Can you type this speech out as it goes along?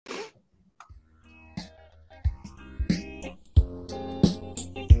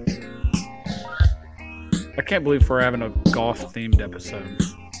I can't believe we're having a golf-themed episode.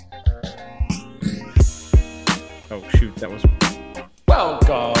 Oh, shoot, that was...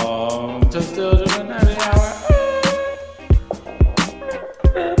 Welcome to Still Doing Happy Hour.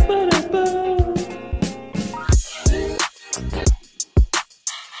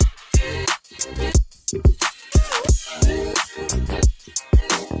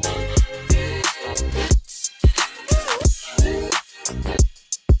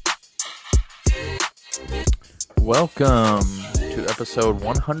 Welcome to episode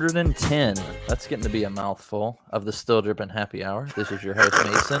 110. That's getting to be a mouthful of the Still Dripping Happy Hour. This is your host,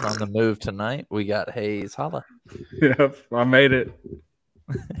 Mason. On the move tonight, we got Hayes. Holla. Yep, I made it.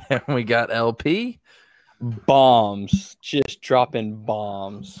 And we got LP. Bombs. Just dropping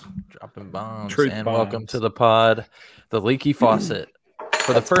bombs. Dropping bombs. Truth and bombs. welcome to the pod, the Leaky Faucet.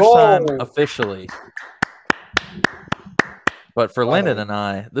 For the first time officially. But for Landon and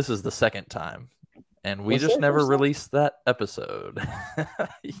I, this is the second time. And we just never released that episode.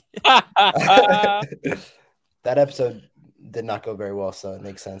 That episode did not go very well, so it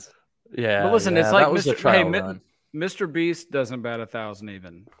makes sense. Yeah. But listen, it's like that was a trial run. Mr. Beast doesn't bat 1,000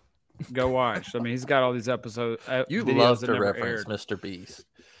 even. Go watch. I mean, he's got all these episodes. You videos love that to never reference aired. Mr. Beast.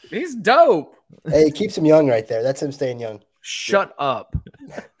 He's dope. Hey, it keeps him young right there. That's him staying young. Shut up.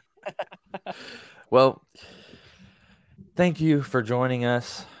 Well, thank you for joining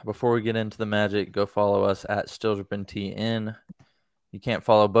us. Before we get into the magic, go follow us at StillDrippingTN. You can't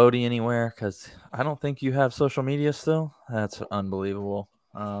follow Bode anywhere because I don't think you have social media still. That's unbelievable.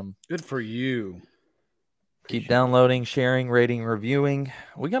 Good for you. Keep downloading, sharing, rating, reviewing.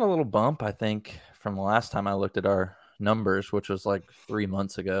 We got a little bump, I think, from the last time I looked at our numbers, which was like 3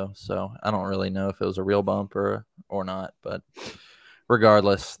 months ago. So I don't really know if it was a real bump or not. But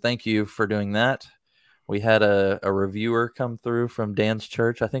regardless, thank you for doing that. We had a reviewer come through from Dan's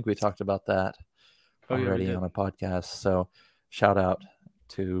church. I think we talked about that already on a podcast. So shout out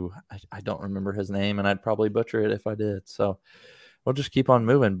to, I don't remember his name, and I'd probably butcher it if I did. So we'll just keep on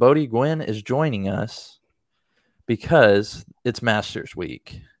moving. Bode Gwynn is joining us because it's Masters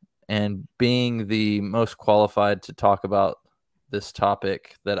Week. And being the most qualified to talk about this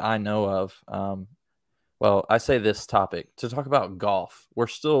topic that I know of, well, I say this topic, to talk about golf.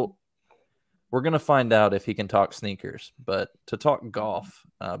 We're going to find out if he can talk sneakers, but to talk golf,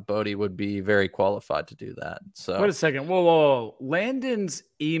 Bode would be very qualified to do that. So Wait a second. Whoa. Landon's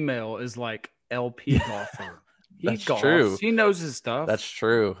email is like LP golfer. He That's golfs. true. He knows his stuff. That's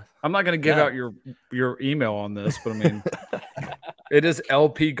true. I'm not going to give out your email on this, but I mean, it is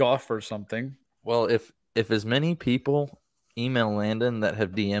LP golf or something. Well, if as many people email Landon that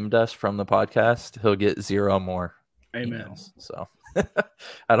have DM'd us from the podcast, he'll get 0 more Amen. emails. So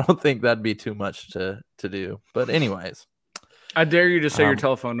I don't think that'd be too much to do. But anyways, I dare you to say your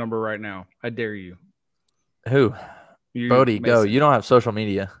telephone number right now. I dare you. Who? Bode, go. You don't have social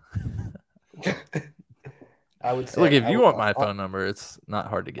media. I would say, Look, if you want my phone number, it's not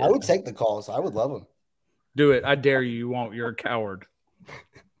hard to get. I would take the calls. I would love them. Do it. I dare you. You won't. You're a coward.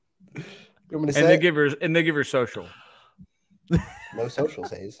 You want me to And say? they give her social. No social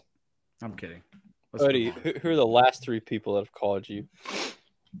says. I'm kidding. Buddy, who are the last 3 people that have called you?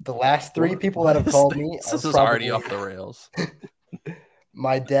 The last 3 people that have called me. This are is already probably off the rails.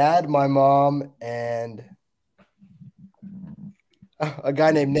 My dad, my mom, and a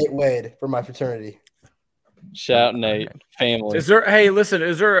guy named Nate Wade from my fraternity. Shout Nate, family. Is there? Hey, listen.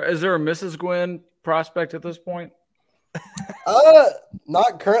 Is there a Mrs. Gwynn prospect at this point?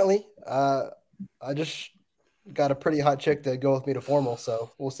 Not currently. I just got a pretty hot chick to go with me to formal,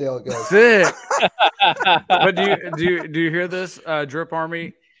 so we'll see how it goes. Sick. But do you hear this? Drip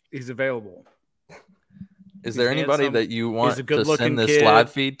Army, he's available. Is there anybody that you want to good-looking send this kid.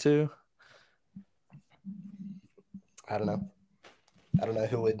 live feed to? I don't know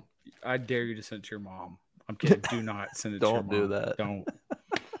who would. I dare you to send it to your mom. I'm kidding. Do not send it to your mom. Don't do that. Don't.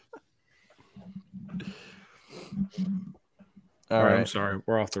 All right. I'm sorry.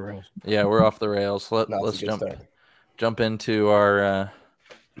 We're off the rails. Yeah, we're off the rails. No, Let's it's a good start. jump into our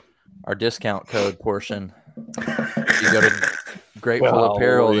discount code portion. You go to Grateful Wow,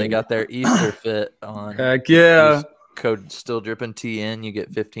 Apparel. Lord. They got their Easter fit on. Heck yeah. Use code Still Dripping TN. You get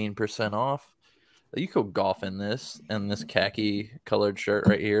 15% off. You could golf in this khaki colored shirt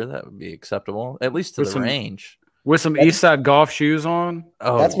right here. That would be acceptable, at least to With the some- range. With some East Side golf shoes on.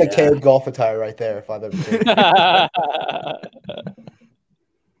 Oh, That's yeah. McCabe golf attire right there, if I've ever seen it.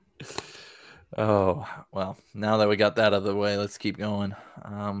 Oh, well, now that we got that out of the way, let's keep going.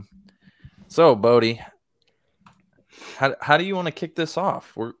 So, Bode, how do you want to kick this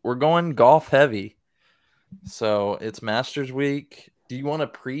off? We're going golf heavy. So it's Masters Week. do you want to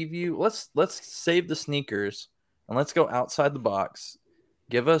preview? Let's save the sneakers and let's go outside the box.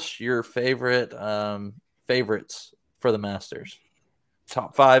 Give us your favorite favorites for the Masters.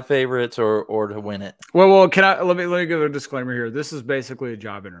 Top 5 favorites or to win it. Well, can I let me give a disclaimer here. This is basically a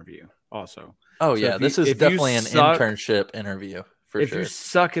job interview also. Oh, So yeah, this is definitely an internship interview for sure. If you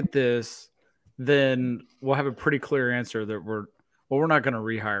suck at this, then we'll have a pretty clear answer that we're not going to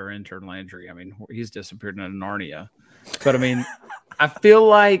rehire intern Landry. I mean, he's disappeared into Narnia. But I mean, I feel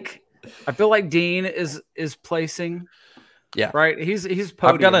like Dean is placing. Yeah. Right. He's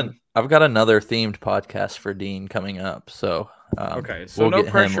podium. I've got another themed podcast for Dean coming up. So okay. So no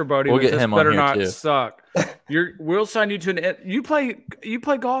pressure, Bode. We'll get him on here not too. Suck. We'll sign you to an. You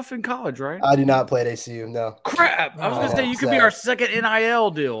play golf in college, right? I do not play at ACU. No. Crap! I was gonna say you could be our second NIL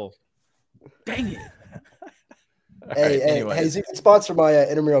deal. Dang it! Hey, you can sponsor my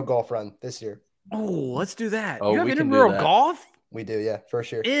intramural golf run this year. Oh, let's do that. Oh, you have we can intramural do that. golf? We do, yeah,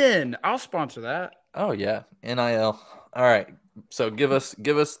 first year. I'll sponsor that. Oh yeah, NIL. All right. So give us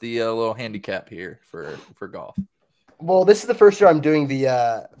the little handicap here for golf. Well, this is the first year I'm doing the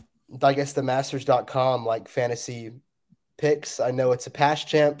I guess the Masters.com like fantasy picks. I know it's a past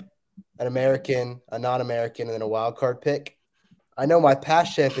champ, an American, a non-American, and then a wild card pick. I know my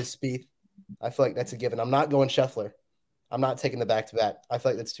past champ is Spieth. I feel like that's a given. I'm not going Scheffler. I'm not taking the back-to-back. I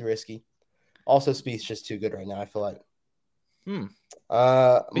feel like that's too risky. Also, Spieth's just too good right now. I feel like.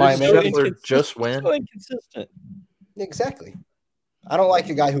 My American just win. So inconsistent. Exactly. I don't like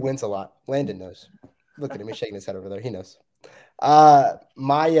a guy who wins a lot. Landon knows. Look at him. He's shaking his head over there. He knows. My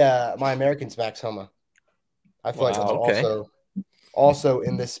American's Max Homa. I feel like that's also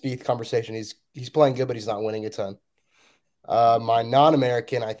in this Spieth conversation. He's playing good, but he's not winning a ton. My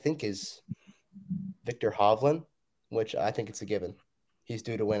non-American, I think, is Victor Hovland, which I think it's a given. He's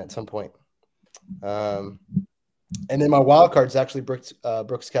due to win at some point. And then my wild card is actually Brooks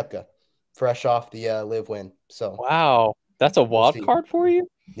Koepka, fresh off the live win. So wow, that's a wild card for you.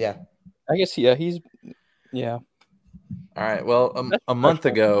 Yeah, I guess. Yeah, yeah. All right. Well, a month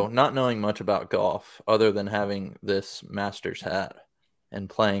ago, not knowing much about golf other than having this Masters hat and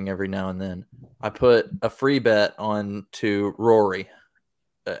playing every now and then, I put a free bet on to Rory.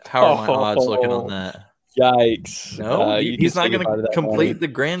 How are my odds looking on that? Yikes! No, he's not going to complete the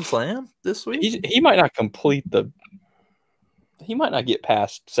Grand Slam this week. He might not complete He might not get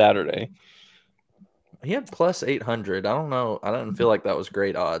past Saturday. He had plus 800. I don't know. I didn't feel like that was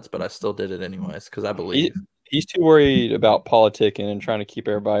great odds, but I still did it anyways because I believe. He's too worried about politicking and trying to keep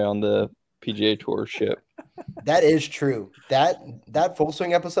everybody on the PGA Tour ship. That is true. That Full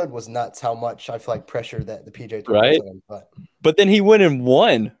Swing episode was nuts. How much I feel like pressure that the PGA Tour right, was on, but then he went and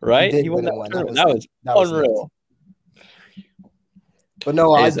won. Right, he won that one. That was unreal. But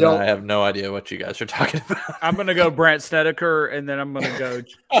no, I don't. I have no idea what you guys are talking about. I'm gonna go Brant Snedeker, and then I'm gonna go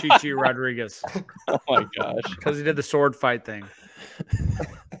Chichi Rodriguez. Oh my gosh, because he did the sword fight thing.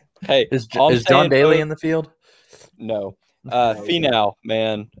 Hey, is John Daly in the field? No. Finau,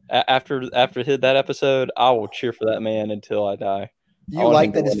 man. After that episode, I will cheer for that man until I die. You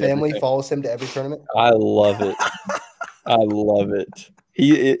like that his family follows him to every tournament? I love it. I love it.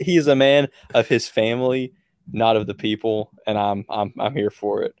 He is a man of his family, not of the people, and I'm here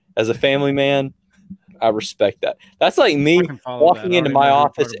for it. As a family man, I respect that. That's like me walking into my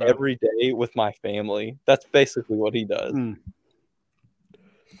office every day with my family. That's basically what he does.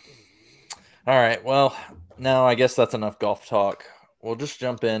 All right. Well, now I guess that's enough golf talk. We'll just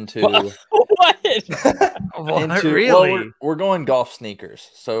jump into what? Really? Well, we're going golf sneakers.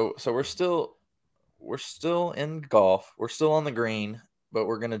 So we're still in golf. We're still on the green, but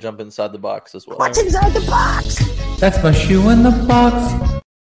we're gonna jump inside the box as well. What's inside the box? That's my shoe in the box.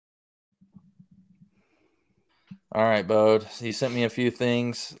 All right, Bode. He sent me a few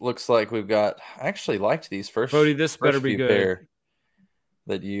things. Looks like we've got. I actually liked these first. Bode, this better be good. Pair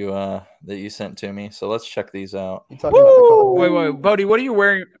that you sent to me. So let's check these out. You talking about the color? Wait, Bode, what are you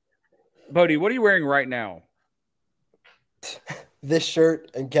wearing? Bode, what are you wearing right now? This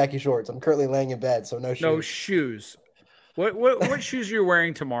shirt and khaki shorts. I'm currently laying in bed, so no shoes. No shoes. What shoes are you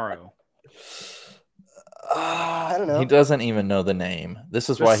wearing tomorrow? I don't know. He doesn't even know the name. This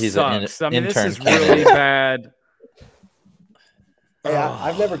is why he's an intern. This is really bad. Hey,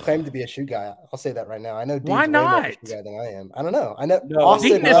 I've never claimed to be a shoe guy. I'll say that right now. I know Dean's why not? way more of a shoe guy than I am. I don't know. I know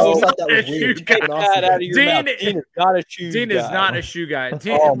Austin Dean is thought not that was a shoe weird. guy. Dean is not a shoe guy. Dean is not a shoe guy.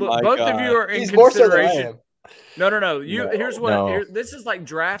 Oh both of you are in He's more so than I consideration. am. No. Here's what. This is like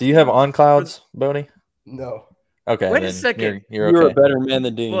draft. Do you have on clouds, Bode? No. Okay. Wait a second. You're okay. You're a better man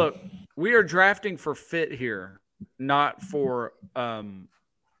than Dean. Look, we are drafting for fit here, not for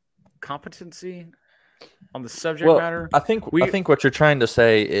competency. on the subject matter. I think what you're trying to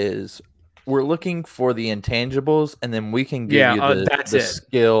say is we're looking for the intangibles, and then we can give you the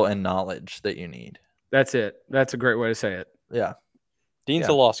skill and knowledge that you need. That's it. That's a great way to say it. Yeah. Dean's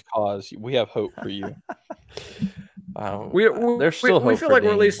a lost cause. We have hope for you. There's still hope. We feel like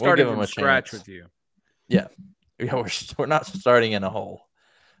we're at least starting from scratch with you. Yeah. We're not starting in a hole.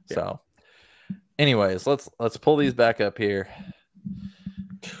 Yeah. So, anyways, let's pull these back up here.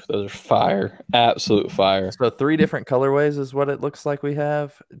 Those are fire. Absolute fire. So 3 different colorways is what it looks like we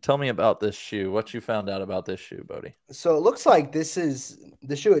have. Tell me about this shoe. What you found out about this shoe, Bode? So it looks like the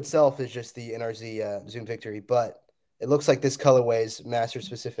shoe itself is just the NRZ Zoom Victory, but it looks like this colorway is master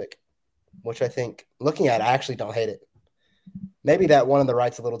specific, which I think, looking at it, I actually don't hate it. Maybe that one on the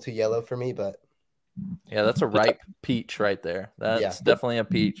right's a little too yellow for me, but yeah, that's a ripe peach right there. That's definitely a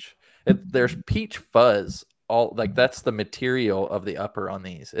peach. There's peach fuzz. That's the material of the upper on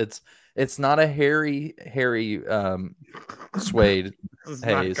these. It's not a hairy suede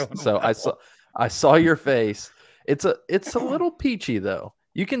haze. So I saw your face. It's a little peachy though.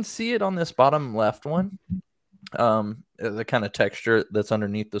 You can see it on this bottom left one. The kind of texture that's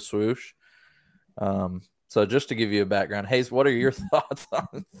underneath the swoosh. So just to give you a background, Hayes, what are your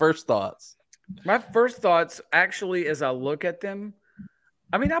first thoughts? My first thoughts actually, as I look at them,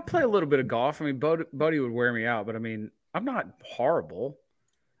 I mean, I play a little bit of golf. I mean, Bode would wear me out, but I mean, I'm not horrible.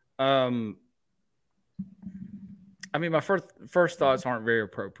 I mean, my first thoughts aren't very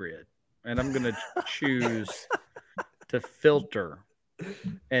appropriate, and I'm going to choose to filter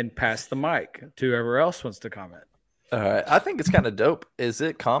and pass the mic to whoever else wants to comment. All right. I think it's kind of dope. Is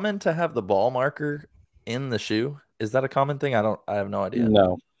it common to have the ball marker in the shoe? Is that a common thing? I have no idea.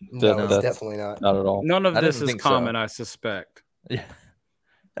 No, it's definitely not. Not at all. None of this is common, I suspect. Yeah.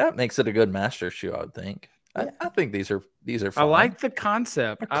 That makes it a good master shoe, I would think. Yeah. I think these are fun. I like the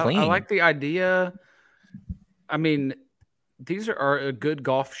concept. I like the idea. I mean, these are a good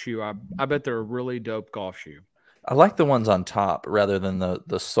golf shoe. I bet they're a really dope golf shoe. I like the ones on top rather than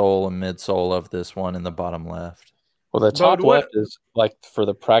the sole and midsole of this one in the bottom left. Well, the top left is like for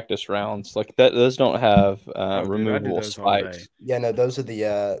the practice rounds. Like that, those don't have removable spikes. Yeah, no, those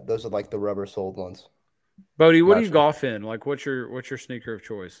are like the rubber soled ones. Bode, what do you golf in? Like, what's your sneaker of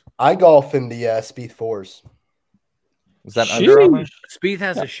choice? I golf in the Spieth 4s. Is that Under Armour? Spieth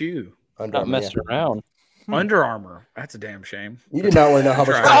has a shoe. Not messing around. Under Armour. That's a damn shame. You did not want to know how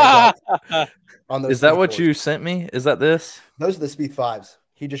much on those. Is that what you sent me? Is that this? Those are the Spieth 5s.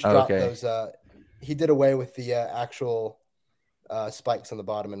 He just dropped those. He did away with the actual spikes on the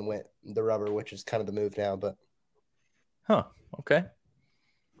bottom and went the rubber, which is kind of the move now. But okay.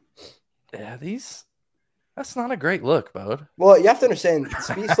 Yeah, that's not a great look, Bode. Well, you have to understand,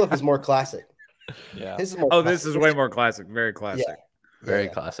 Spieth's look is more classic. Yeah. This is way more classic. Very classic. Yeah. Very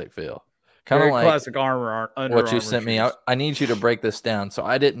classic feel. Kind of like classic Armour. What you sent me. I need you to break this down. So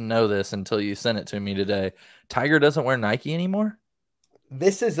I didn't know this until you sent it to me today. Tiger doesn't wear Nike anymore?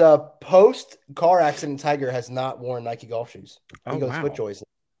 This is a post-car accident. Tiger has not worn Nike golf shoes. He goes FootJoys.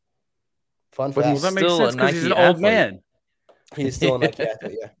 Fun fact. Well, that makes sense because he's an old man. He is still a Nike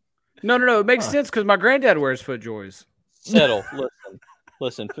athlete, yeah. No. It makes sense because my granddad wears FootJoys. Settle.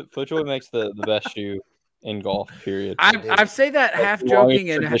 Listen. FootJoy makes the best shoe in golf, period. I say that half joking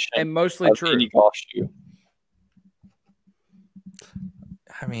and mostly true. Any golf shoe.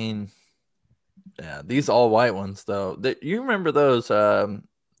 I mean, yeah, these all white ones though. You remember those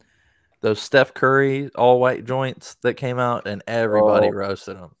Steph Curry all white joints that came out and everybody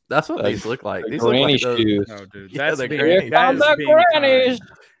roasted them. That's what these look like. These look like shoes. No, dude,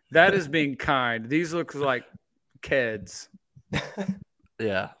 that is being kind. These look like kids.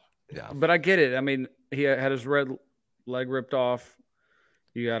 Yeah. But I get it. I mean, he had his red leg ripped off.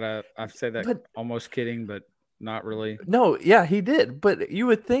 I say that almost kidding, but not really. No, yeah, he did. But you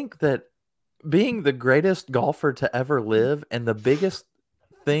would think that being the greatest golfer to ever live and the biggest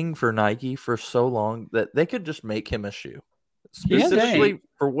thing for Nike for so long that they could just make him a shoe specifically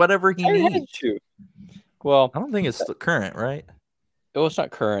for whatever he needs. Well, I don't think it's current, right? It's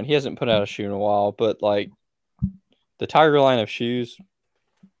not current. He hasn't put out a shoe in a while, but like the Tiger line of shoes,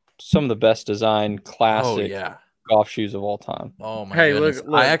 some of the best designed classic golf shoes of all time. Oh my goodness.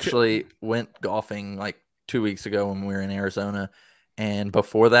 Look, I actually went golfing like 2 weeks ago when we were in Arizona, and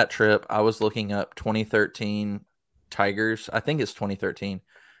before that trip I was looking up 2013 Tigers. I think it's 2013.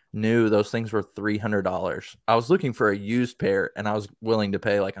 New, those things were $300. I was looking for a used pair and I was willing to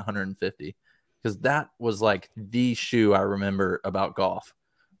pay like $150 because that was like the shoe I remember about golf.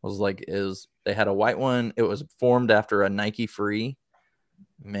 They had a white one. It was formed after a Nike Free.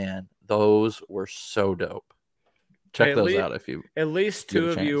 Man, those were so dope. check Hey, those out if you. At least get a two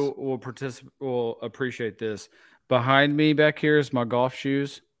of you chance. will will appreciate this. Behind me back here is my golf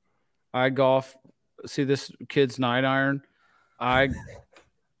shoes. I golf. See this kid's 9-iron. I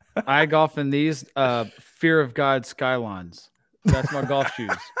golf in these Fear of God Skylines. That's my golf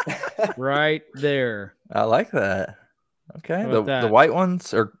shoes. Right there. I like that. Okay, How the about that? white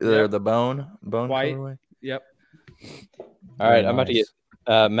ones or they're Yep. the bone White. colorway. Yep. All right, Very I'm about to get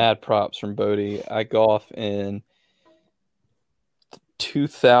mad props from Bode. I golf in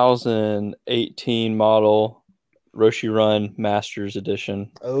 2018 model Roshi Run Masters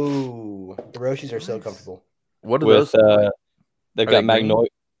Edition Oh, the Roshis are so Nice. comfortable. What are with those? they've Are got they green? magnolia.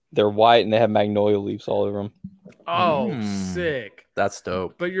 They're white and they have magnolia leaves all over them. Oh, Mm. sick. That's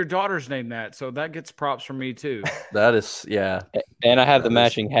dope. But your daughter's named that, so that gets props from me too. That is, yeah, And I have the That is-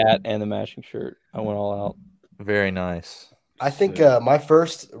 matching hat and the matching shirt. I went all out. very nice. I think Sick. my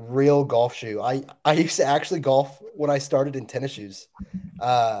first real golf shoe. I used to actually golf when I started in tennis shoes.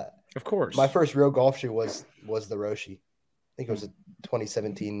 Of course. My first real golf shoe was the Roshi. I think it was a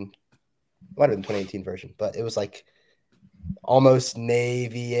 2017, might have been 2018 version, but it was like almost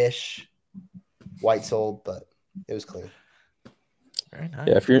navy-ish, white soled, but it was clean. Very nice.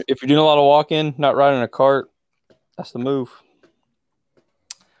 Yeah, if you're doing a lot of walking, not riding a cart, that's the move.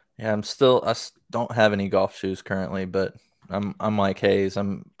 Yeah, I don't have any golf shoes currently, but I'm like Hayes.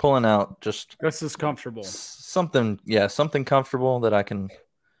 I'm pulling out just This is comfortable. something comfortable that I can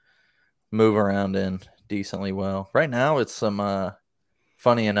move around in decently well. Right now, it's some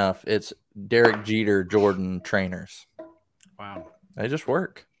funny enough, it's Derek Jeter Jordan trainers. Wow. They just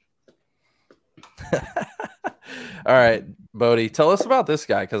work. All right, Bodie, tell us about this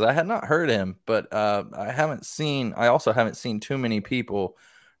guy because I had not heard him, but I also haven't seen too many people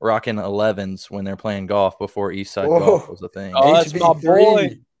rocking 11s when they're playing golf before Eastside Golf was a thing. Oh, that's my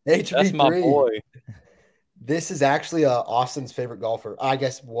boy. HB3. That's my boy. This is actually Austin's favorite golfer. I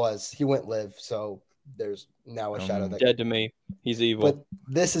guess was. He went live, so there's now a shadow that. Dead to me. He's evil. But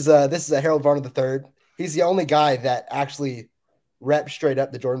this is a Harold Varner III. He's the only guy that actually reps straight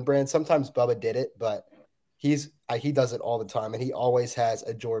up the Jordan brand. Sometimes Bubba did it, but he does it all the time, and he always has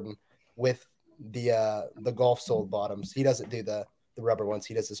a Jordan with the golf soled bottoms. He doesn't do the rubber ones.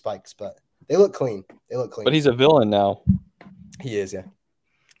 He does the spikes, but they look clean. But he's a villain now. He is, yeah.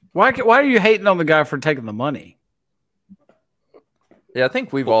 Why are you hating on the guy for taking the money? Yeah, I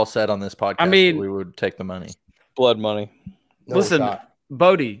think we've all said on this podcast I mean- that we would take the money. Blood money. No Listen, shot.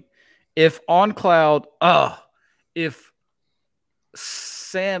 Bodie, if on cloud, if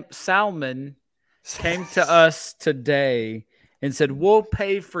Salmon came to us today and said, "We'll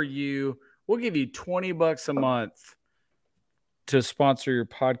pay for you. We'll give you $20 a month to sponsor your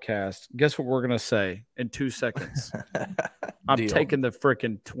podcast." Guess what we're gonna say in 2 seconds? I'm Deal. taking the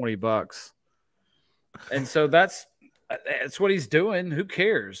freaking $20. And so that's what he's doing. Who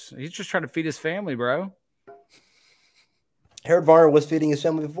cares? He's just trying to feed his family, bro. Harold Varner was feeding his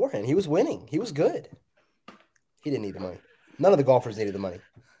family beforehand. He was winning. He was good. He didn't need the money. None of the golfers needed the money.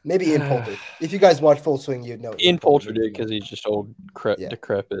 Maybe Ian Poulter. If you guys watch Full Swing, you'd know. Ian Poulter did needed the because money. he's just old,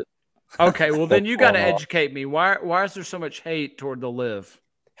 decrepit. Okay, well then you got to Fall off. educate me. Why is there so much hate toward the live?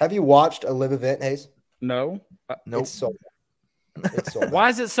 Have you watched a live event, Hayes? No. Nope. It's so bad. It's so bad. Why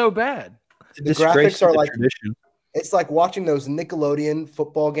is it so bad? The graphics are like it's like watching those Nickelodeon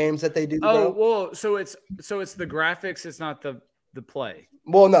football games that they do. Oh, bro. well, so it's the graphics, it's not the play.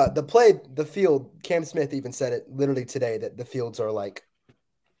 Well, no, the field. Cam Smith even said it literally today that the fields are like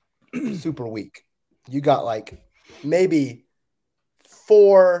super weak. You got like maybe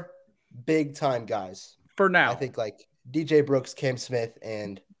 4 big time guys. For now. I think like DJ Brooks, Cam Smith,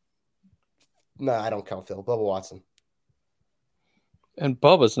 and no, I don't count Phil. Bubba Watson. And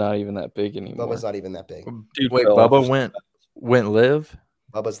Bubba's not even that big anymore. Bubba's not even that big. Dude Wait, fell off. Bubba went live?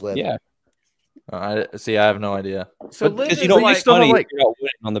 Bubba's live. Yeah. I have no idea. So But Liv because is you don't like, make money like- if you're not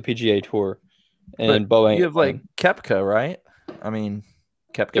winning on the PGA Tour. And Bubba ain't. You have like Kepka, right? I mean,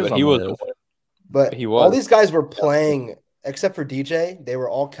 Kepka's Yeah, but on he the was. live. But He all was. these guys were playing, except for DJ, they were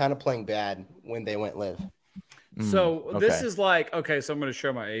all kind of playing bad when they went live. so this okay. is like, okay, so I'm going to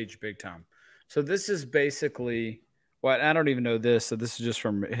show my age big time. So this is basically what I don't even know this. So this is just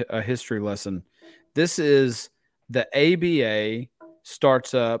from a history lesson. This is the ABA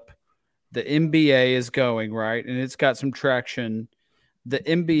starts up. The NBA is going, right? And it's got some traction. The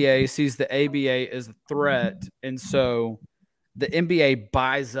NBA sees the ABA as a threat. And so the NBA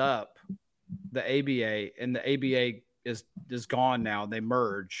buys up the ABA, and the ABA is gone now. They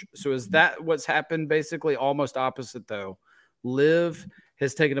merge. So is that what's happened? Basically, almost opposite though. Liv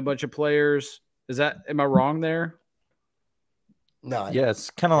has taken a bunch of players. Am I wrong there? No, Yeah, it's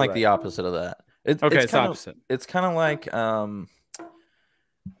kind of You're like right. the opposite of that. Okay, it's opposite. It's kind of like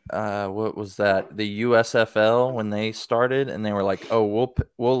what was that? The USFL when they started, and they were like, "Oh,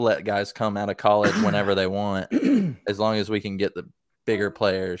 we'll let guys come out of college whenever they want, as long as we can get the bigger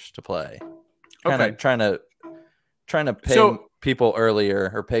players to play." Kind of trying to pay people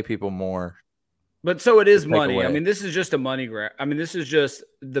earlier or pay people more. But so it is money. Away. I mean, this is just a money grab. I mean, this is just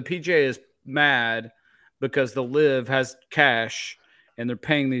the PGA is mad because the Live has cash and they're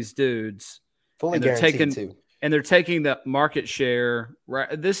paying these dudes. Fully guaranteed too. And they're taking the market share.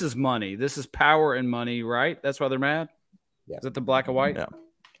 Right. This is money. This is power and money, right? That's why they're mad. Yeah. Is that the black and white? Yeah.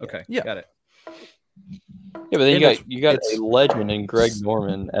 Okay. Yeah. Got it. Yeah, but then you got a legend in Greg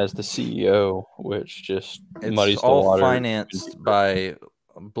Norman as the CEO, which just muddies the water. All financed by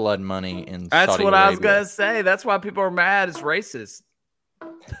blood money in That's Saudi what Arabia. I was gonna say. That's why people are mad. It's racist.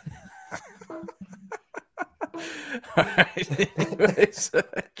 All right. Anyways,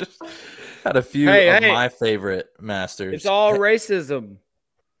 I just had a few of my favorite Masters. It's all racism.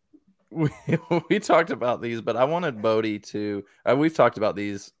 We talked about these, but I wanted Bode to. We've talked about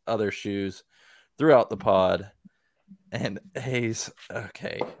these other shoes throughout the pod, and Hayes.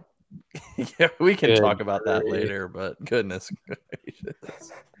 Okay, yeah, we can talk about that later. But goodness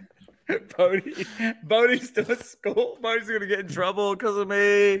gracious. Bode's still at school. Bode's gonna get in trouble because of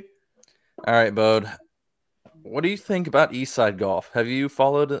me. All right, Bode. What do you think about Eastside Golf? Have you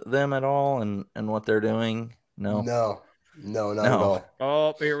followed them at all and what they're doing? No, not at all.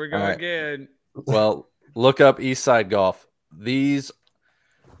 Oh, here we go again. Well, look up Eastside Golf. These,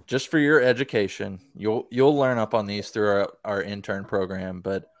 just for your education, you'll learn up on these through our intern program.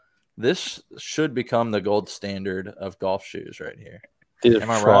 But this should become the gold standard of golf shoes right here.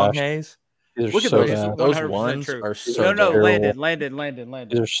 Am I wrong, Hayes? Look at those ones are so no, terrible. Landon.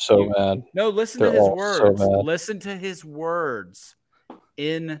 These are so bad. No, listen to his words. Listen to his words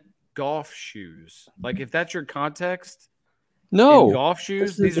in golf shoes. Like if that's your context, in golf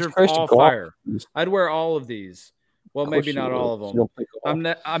shoes, these are all fire. I'd wear all of these. Well, maybe not all of them.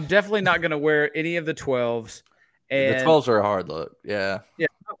 I'm definitely not going to wear any of the 12s. And the 12s are a hard look. Yeah.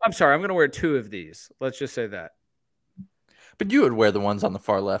 I'm sorry. I'm going to wear 2 of these. Let's just say that. But you would wear the ones on the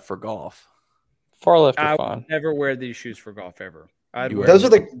far left for golf. Far left are I fine. would never wear these shoes for golf ever. Those are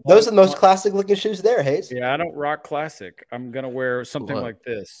the most classic looking shoes there, Hayes. Yeah, I don't rock classic. I'm gonna wear something like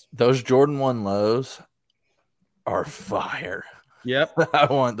this. Those Jordan 1 lows are fire. Yep, I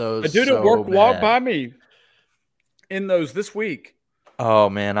want those. A dude at work walked by me in those this week. Oh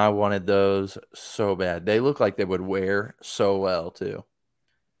man, I wanted those so bad. They look like they would wear so well too.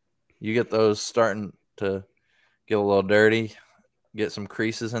 You get those starting to get a little dirty, get some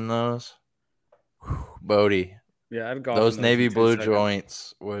creases in those. Bode. Yeah, I'd go. Those navy blue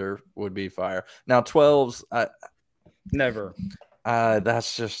joints would be fire. Now 12s, never.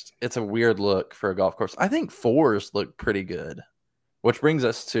 That's just, it's a weird look for a golf course. I think 4s look pretty good, which brings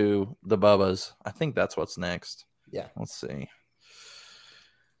us to the Bubbas. I think that's what's next. Yeah. Let's see.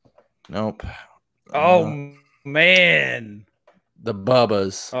 Nope. Oh man. The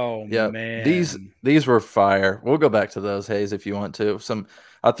Bubbas. Oh man. These were fire. We'll go back to those, Hayes, if you want to.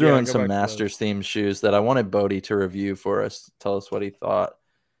 I threw in some Masters themed shoes that I wanted Bode to review for us. Tell us what he thought.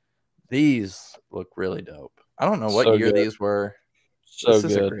 These look really dope. I don't know what year these were. This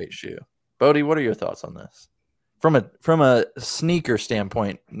is a great shoe. Bode, what are your thoughts on this? From a sneaker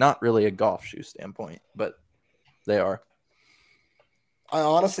standpoint, not really a golf shoe standpoint, but they are. I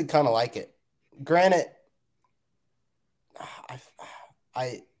honestly kind of like it. Granted,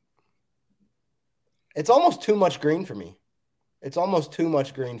 it's almost too much green for me. It's almost too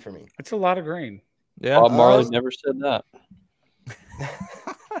much green for me. It's a lot of green. Yeah. Bob Marley never said that.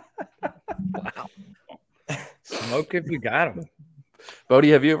 Wow. Smoke if you got them. Bode,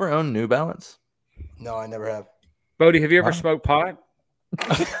 have you ever owned New Balance? No, I never have. Bode, have you ever smoked pot?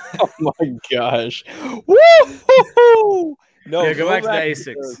 Oh my gosh. Woo! No, yeah, go back to the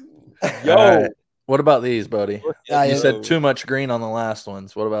Asics. Yo. Right. What about these, Bode? You said know. too much green on the last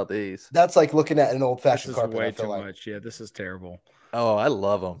ones. What about these? That's like looking at an old-fashioned carpet. Way too much. Yeah, this is terrible. Oh, I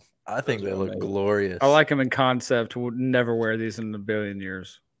love them. I think they look glorious. I like them in concept. Would never wear these in a billion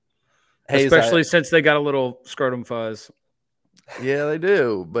years. Hey, especially since they got a little scrotum fuzz. Yeah, they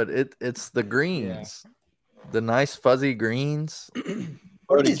do. But it's the greens, the nice fuzzy greens.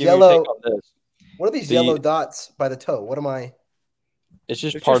 What are these yellow? What are these yellow dots by the toe? What am I? It's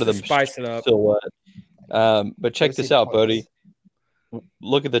just part of the spice it up. Silhouette. But check this out, Bode.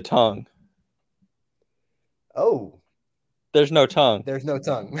 Look at the tongue. Oh. There's no tongue. There's no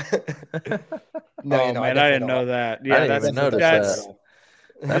tongue. Man, I didn't know that. Yeah, I didn't even notice that.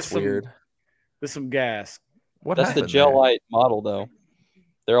 That's weird. There's some gas. That's the gel light model, though.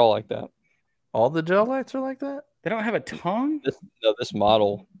 They're all like that. All the gel lights are like that? They don't have a tongue? This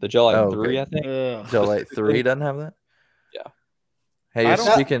model, the Gel Light 3, I think. Gel Light 3 doesn't have that? Yeah. Hey,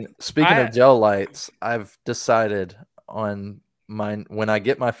 speaking of gel lights, I've decided on mine when I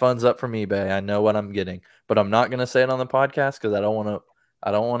get my funds up from eBay, I know what I'm getting, but I'm not going to say it on the podcast because I don't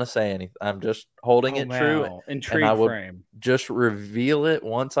want to say anything. I'm just holding it true. Intrigue and I will frame. just reveal it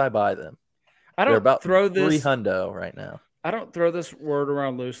once I buy them. I don't They're about throw this $300 right now. I don't throw this word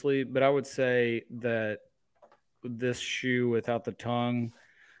around loosely, but I would say that this shoe without the tongue,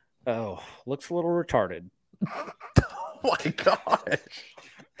 looks a little retarded. Oh my gosh.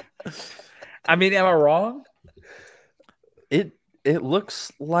 I mean, am I wrong? It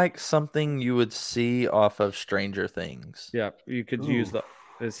looks like something you would see off of Stranger Things. Yeah, you could use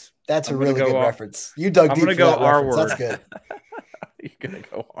this. That's a really good reference. You dug deep for that reference. That's good. You're gonna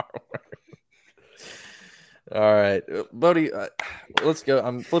go R word. All right, Bode, let's go.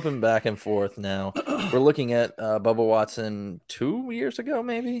 I'm flipping back and forth now. We're looking at Bubba Watson 2 years ago,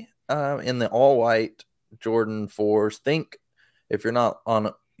 maybe, in the all-white Jordan 4s. Think, if you're not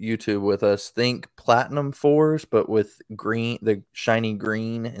on YouTube with us, think platinum 4s, but with green, the shiny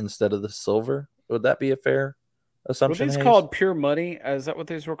green instead of the silver. Would that be a fair assumption? Were these called Pure Money? Is that what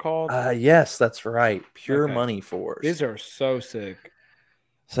these were called? Yes, that's right. Pure Money 4s. These are so sick.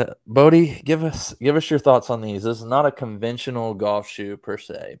 So, Bode, give us your thoughts on these. This is not a conventional golf shoe per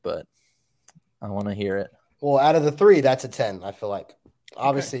se, but I want to hear it. Well, out of the 3, that's a 10. I feel like.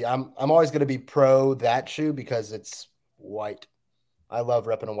 Obviously, I'm always going to be pro that shoe because it's white. I love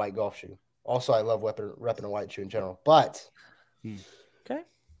repping a white golf shoe. Also, I love repping a white shoe in general. But okay,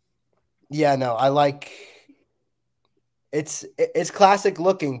 yeah, no, I like. It's classic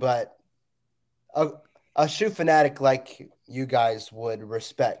looking, but a shoe fanatic like you guys would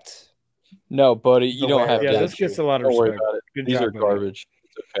respect. No, buddy, you don't have to. Yeah, this gets a lot of respect. Worry about it. Good These job, are buddy. garbage.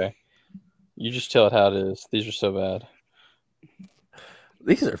 It's okay. You just tell it how it is. These are so bad.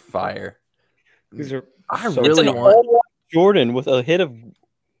 These are fire. These are. I So really it's an want all-white Jordan with a hit of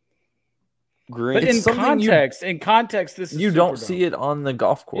green. But It's in context, this is you don't see it on the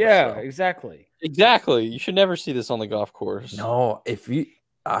golf course. Yeah, though. exactly. Exactly. You should never see this on the golf course. No,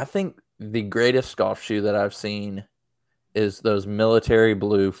 I think the greatest golf shoe that I've seen is those military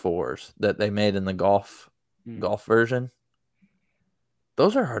blue 4s that they made in the golf version.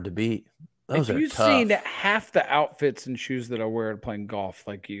 Those are hard to beat. Those if are you've tough. seen half the outfits and shoes that I wear playing golf,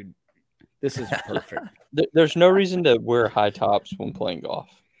 this is perfect. There's no reason to wear high tops when playing golf.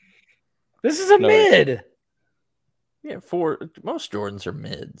 This is a mid. Yeah, most Jordans are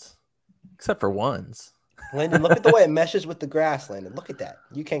mids, except for ones. Landon, look at the way it meshes with the grass, Landon. Look at that.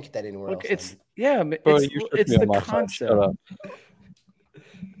 You can't get that anywhere else. It's Landon. it's the concept.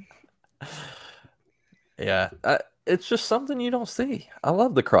 Yeah, it's just something you don't see. I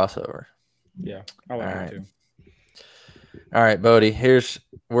love the crossover. Yeah, I like it too. All right, Bode.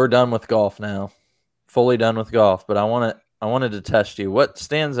 We're done with golf now, fully done with golf. But I wanted to test you. What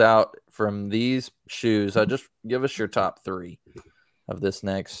stands out from these shoes? Just give us your top 3 of this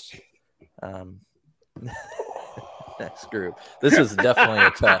next next group. This is definitely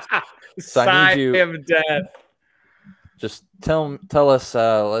a test. So I need you. Of death. Just tell us.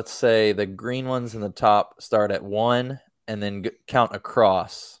 Let's say the green ones in the top start at 1, and then count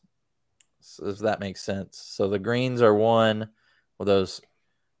across. So if that makes sense. So the greens are 1. Well, those.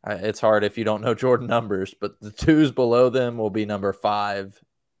 It's hard if you don't know Jordan numbers, but the 2s below them will be number 5,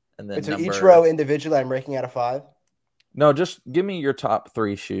 and then so each row individually, I'm ranking out of 5. No, just give me your top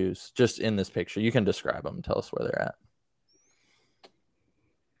 3 shoes, just in this picture. You can describe them and tell us where they're at.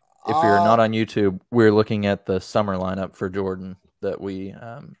 If you're not on YouTube, we're looking at the summer lineup for Jordan that we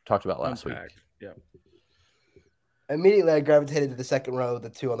talked about last week. Yeah. Immediately, I gravitated to the second row, the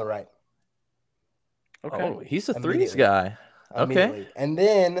 2 on the right. Okay. Oh, he's a threes guy. Okay. And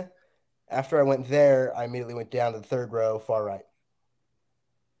then after I went there, I immediately went down to the 3rd row, far right.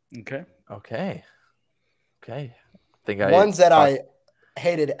 Okay. I think ones that I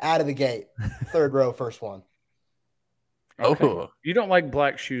hated out of the gate. 3rd row, first one. Okay. Oh, you don't like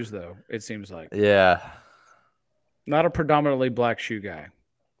black shoes though, it seems like. Yeah. Not a predominantly black shoe guy.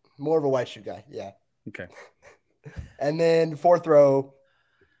 More of a white shoe guy. Yeah. Okay. And then 4th row,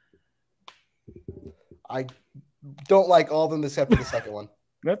 I don't like all of them except for the second one.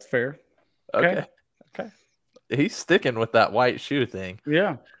 That's fair. Okay. He's sticking with that white shoe thing.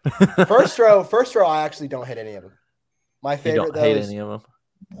 Yeah. First row, I actually don't hate any of them. My favorite you don't hate any of them.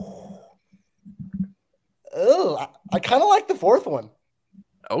 Oh, I kind of like the 4th one.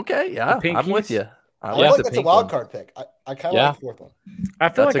 Okay, yeah, I'm with you. I feel like that's a wild card pick. I kind of like the 4th one. I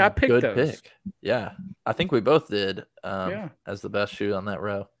feel that's like a I picked good those. Pick. Yeah, I think we both did as the best shoe on that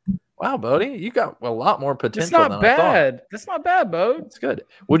row. Wow, Bode, you got a lot more potential. It's not than I thought. bad. That's not bad, Bode. It's good.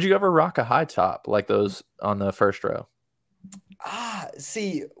 Would you ever rock a high top like those on the first row?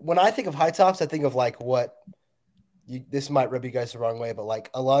 See, when I think of high tops, I think of like what this might rub you guys the wrong way, but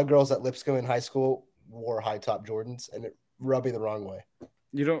like a lot of girls at Lipscomb in high school wore high top Jordans, and it rubbed me the wrong way.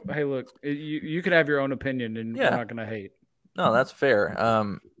 You don't. Hey, look, you can have your own opinion, and we're not going to hate. No, that's fair.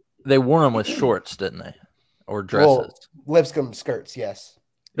 They wore them with shorts, didn't they, or dresses? Well, Lipscomb skirts, yes.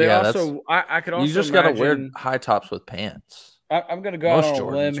 They also, I could also. You just got to wear high tops with pants. I'm going to go out on a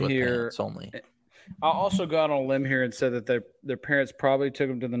limb here. Only. I'll also go out on a limb here and say that their parents probably took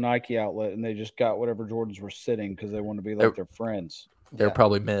them to the Nike outlet and they just got whatever Jordans were sitting because they want to be like their friends. They're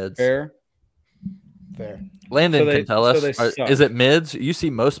probably mids. Fair. Landon can tell us. Is it mids? You see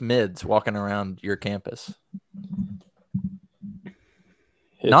most mids walking around your campus.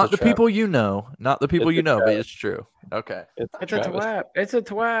 Not the people you know. Not the people you know, but it's true. Okay. It's a twap. It's a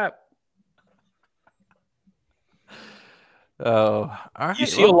twap. Oh, all right. You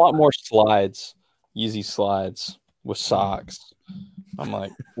see a lot more slides, Yeezy slides with socks. I'm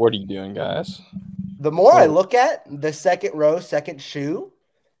like, what are you doing, guys? The more I look at the second row, second shoe,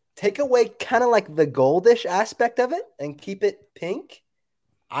 take away kind of like the goldish aspect of it and keep it pink.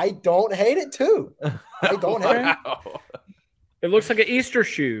 I don't hate it too. I don't hate it. It looks like an Easter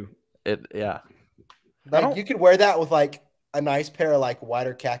shoe. Like you could wear that with like a nice pair of like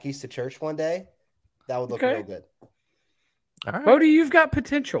whiter khakis to church one day. That would look real good. All right. Bode, you've got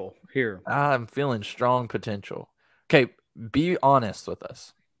potential here. I'm feeling strong potential. Okay, be honest with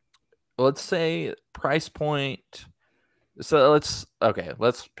us. Let's say price point. So let's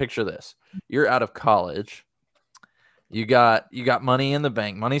picture this. You're out of college. You got money in the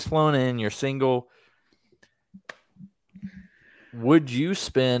bank. Money's flowing in. You're single. Would you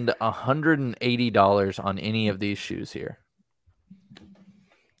spend $180 on any of these shoes here?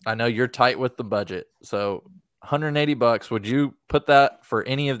 I know you're tight with the budget, so $180. Would you put that for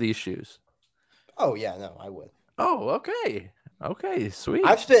any of these shoes? Oh yeah, no, I would. Oh, okay. Okay, sweet.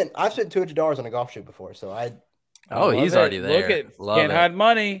 I've spent $200 on a golf shoe before, so I. Oh, he's already there. Look at can't hide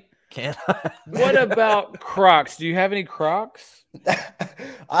money. Can't. What about Crocs? Do you have any Crocs?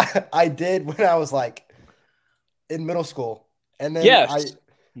 I did when I was like in middle school, and then I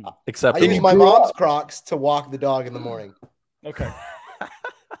used my mom's Crocs to walk the dog in the morning. Okay.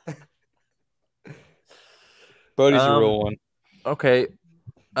 Bodie's a real one. Okay.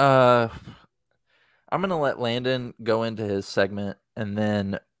 I'm gonna let Landon go into his segment, and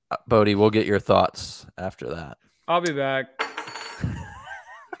then Bode, we'll get your thoughts after that. I'll be back.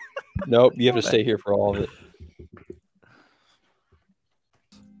 Nope, you have to stay here for all of it.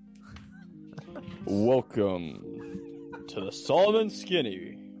 Welcome to the Solomon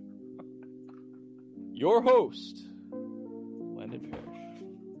Skinny. Your host, Landon Parrish.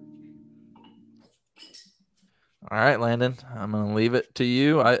 All right, Landon, I'm gonna leave it to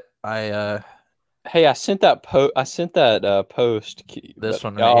you. Hey, I sent that post. This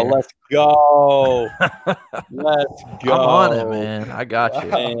one. Right here. Let's go. Let's go. I'm on it, man. I got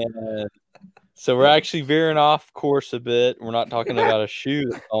you. Man. So we're actually veering off course a bit. We're not talking about a shoe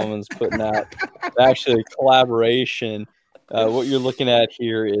that Solomon's putting out. It's actually a collaboration. What you're looking at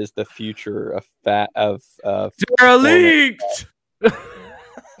here is the future of Derelict.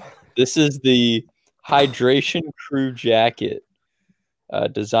 This is the Hydration Crew jacket.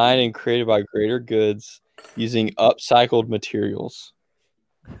 Designed and created by Greater Goods using upcycled materials.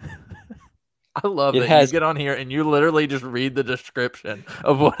 I love that you get on here and you literally just read the description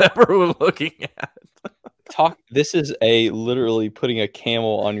of whatever we're looking at. This is literally putting a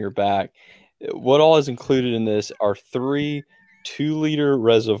camel on your back. What all is included in this are 3 2-liter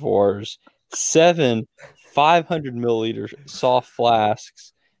reservoirs, 7 500 milliliter soft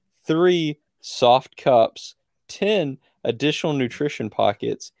flasks, 3 soft cups, 10 additional nutrition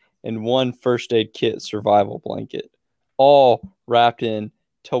pockets, and 1 first aid kit survival blanket, all wrapped in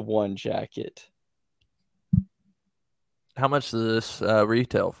to one jacket. How much does this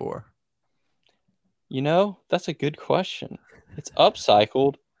retail for? You know, that's a good question. It's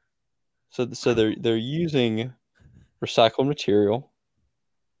upcycled, so they're using recycled material.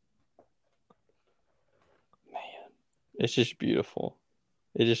 Man, it's just beautiful.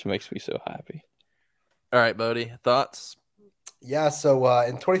 It just makes me so happy. All right, Bode, thoughts? Yeah, so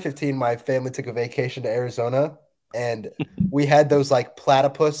in 2015, my family took a vacation to Arizona, and we had those like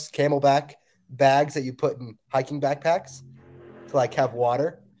platypus camelback bags that you put in hiking backpacks to like have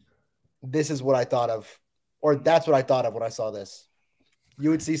water. This is what I thought of, or that's what I thought of when I saw this. You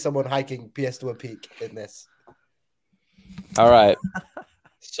would see someone hiking Pies to a Peak in this. All right.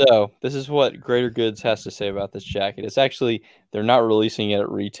 So this is what Greater Goods has to say about this jacket. It's actually, they're not releasing it at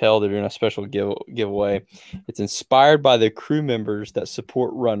retail. They're doing a special giveaway. It's inspired by the crew members that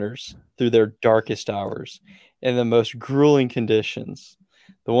support runners through their darkest hours in the most grueling conditions.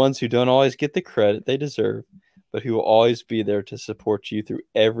 The ones who don't always get the credit they deserve, but who will always be there to support you through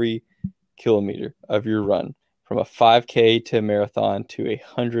every kilometer of your run, from a 5K to a marathon to a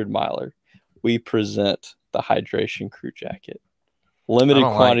 100-miler. We present the Hydration Crew Jacket. Limited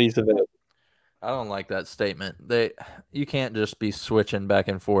quantities of it. I don't like that statement. You can't just be switching back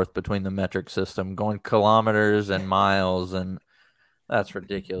and forth between the metric system, going kilometers and miles, and that's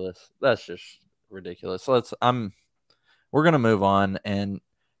ridiculous. That's just ridiculous. We're gonna move on. And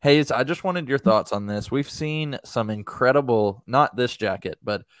Hayes, I just wanted your thoughts on this. We've seen some incredible, not this jacket,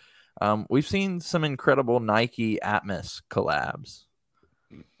 but we've seen some incredible Nike Atmos collabs.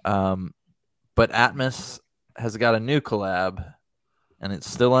 But Atmos has got a new collab. And it's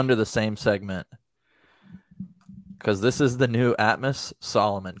still under the same segment because this is the new Atmos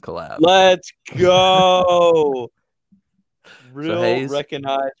Solomon collab. Let's go. Real, so Hayes,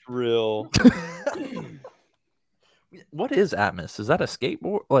 recognized real. What is Atmos? Is that a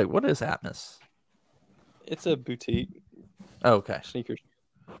skateboard? Like, what is Atmos? It's a boutique. Oh, okay. Sneakers.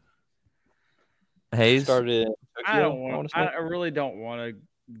 Hayes? Started in I really don't want to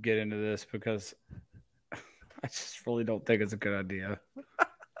get into this because I just really don't think it's a good idea.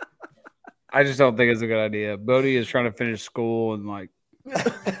 I just don't think it's a good idea. Bode is trying to finish school and like.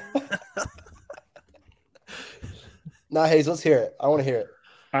 Nah, Hayes, let's hear it. I want to hear it.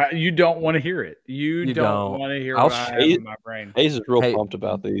 You don't want to hear it. You don't want to hear what I have in my brain. Hayes is real pumped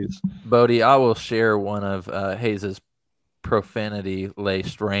about these. Bode, I will share one of Hayes's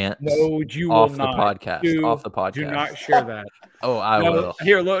profanity-laced rants. No, you off will the not. podcast. Off the podcast. Do not share that. Oh, I will.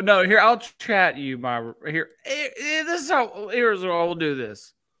 Here, look. No, here. I'll chat you. This is how. Here's how we'll do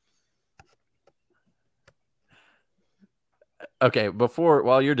this. Okay.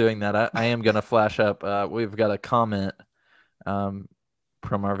 While you're doing that, I am gonna flash up. We've got a comment from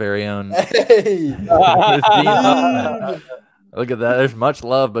our very own. Hey. Look at that. There's much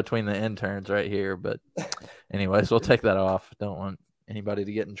love between the interns right here. But anyways, we'll take that off. Don't want anybody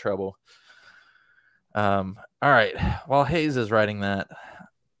to get in trouble. All right. While Hayes is writing that,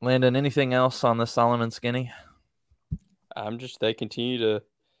 Landon, anything else on the Solomon Skinny? They continue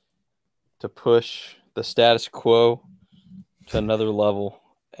to push the status quo to another level.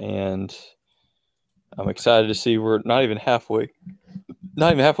 And I'm excited to see we're not even halfway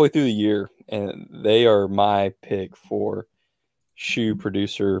through the year. And they are my pick for shoe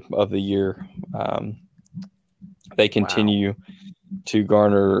producer of the year. They continue to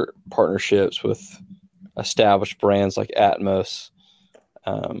garner partnerships with established brands like Atmos.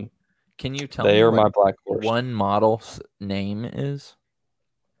 Can you tell me they are my black horse. One model's name is?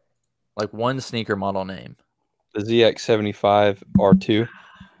 Like one sneaker model name. The ZX75 R2.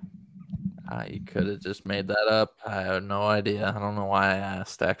 You could have just made that up. I have no idea. I don't know why I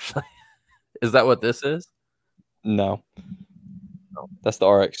asked, actually. Is that what this is? No. That's the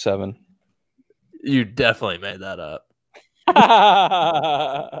RX7. You definitely made that up.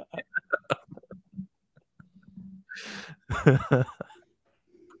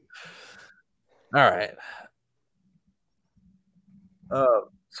 All right. Oh,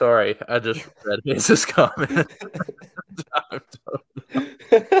 sorry. I just read his comment.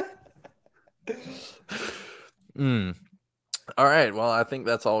 All right. Well, I think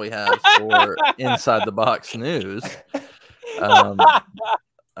that's all we have for Inside the Box news.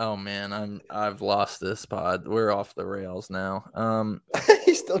 Oh man, I've lost this pod. We're off the rails now.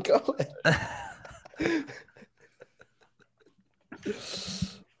 He's still going.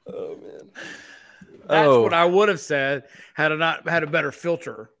 Oh man. That's what I would have said had I not had a better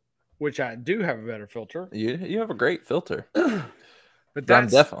filter, which I do have a better filter. You have a great filter. But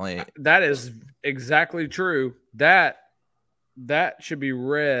that is exactly true. That should be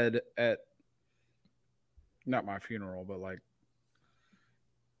read at not my funeral, but like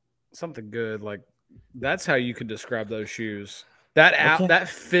something good. Like that's how you could describe those shoes. That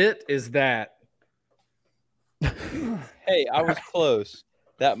fit is that. Hey, I was close.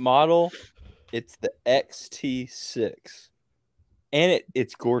 That model, it's the XT6. And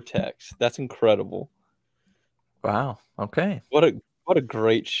it's Gore-Tex. That's incredible. Wow. Okay. What a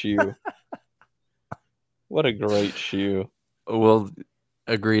great shoe. What a great shoe. We'll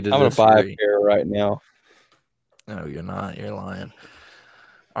agree to I'm going to buy a pair right now. No, you're not. You're lying.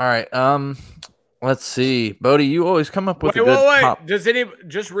 All right. Let's see. Bode, you always come up with a good top.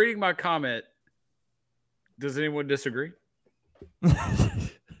 Just reading my comment, does anyone disagree?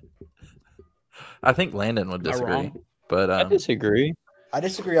 I think Landon would disagree. But I disagree. I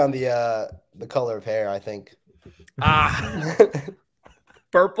disagree on the color of hair. I think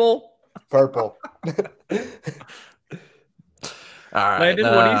Purple. purple. All right, Landon,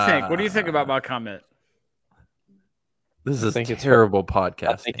 what do you think? What do you think about my comment? This I is think it's terrible I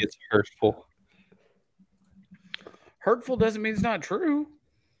podcasting. think it's hurtful. Hurtful doesn't mean it's not true.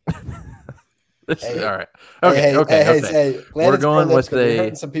 Hey. All right. Okay. Hey, We're Landon's going with You're a.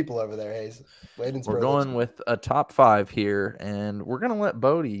 hurting some people over there, Hayes. Landon's We're going with a top 5 here, and we're gonna let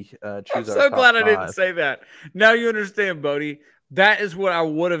Bode choose I'm our so top glad I 5. didn't say that. Now you understand, Bode. That is what I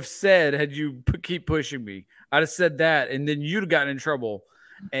would have said had you keep pushing me. I'd have said that, and then you'd have gotten in trouble,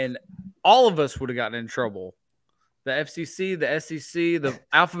 and all of us would have gotten in trouble. The FCC, the SEC, the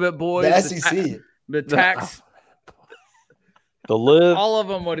Alphabet Boys, the SEC, the tax, The live. all of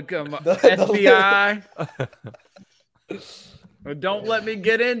them would have come. The FBI. Don't let me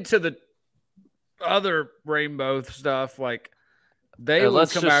get into the other rainbow stuff. Like they would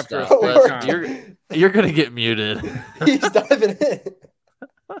let's come just after us. stop. big time. You're gonna get muted. He's diving in.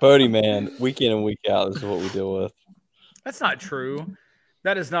 Bode, man, week in and week out, this is what we deal with. That's not true.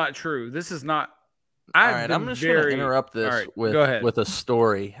 That is not true. This is not. All right, I'm just going to interrupt this with a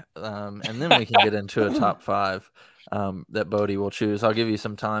story, and then we can get into a top 5 that Bode will choose. I'll give you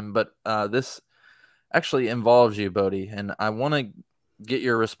some time, but this actually involves you, Bode, and I want to get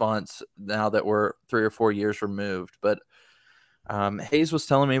your response now that we're 3 or 4 years removed. But Hayes was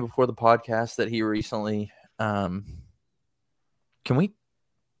telling me before the podcast that he recently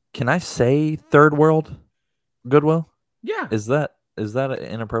can I say third world Goodwill? Yeah. Is that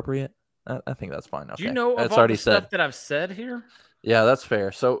inappropriate? I think that's fine. Okay. Do you know that's all already the stuff said. that I've said here? Yeah, that's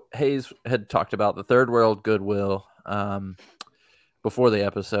fair. So Hayes had talked about the third world Goodwill before the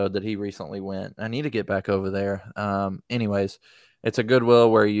episode that he recently went. I need to get back over there. Anyways, it's a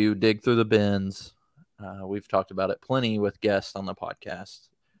Goodwill where you dig through the bins. We've talked about it plenty with guests on the podcast.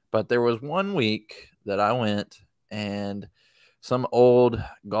 But there was one week that I went and some old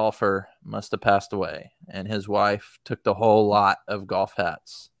golfer must have passed away, and his wife took the whole lot of golf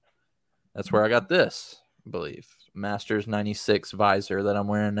hats. That's where I got this, I believe. Masters 96 visor that I'm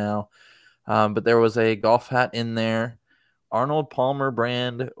wearing now. But there was a golf hat in there, Arnold Palmer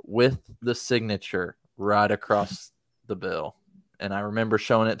brand with the signature right across the bill. And I remember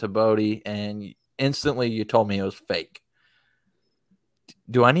showing it to Bode, and instantly you told me it was fake.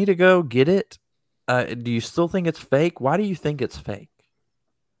 Do I need to go get it? Do you still think it's fake? Why do you think it's fake?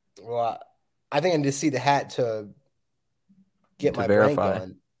 Well, I think I need to see the hat to get my verify. brain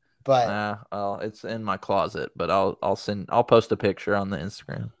going. But well, it's in my closet, but I'll post a picture on the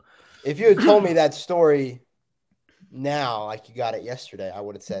Instagram. If you had told me that story now, like you got it yesterday, I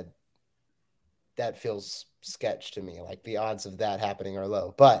would have said that feels sketch to me. Like the odds of that happening are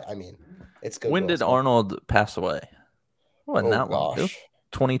low. But I mean, it's good. When did Arnold pass away? Wasn't that long?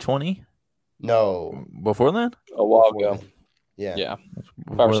 2020? No. Before then? A while ago. Yeah.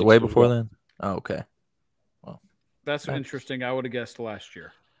 Way before then? Oh, okay. Well, that's interesting. I would have guessed last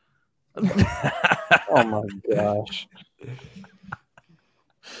year. Oh my gosh.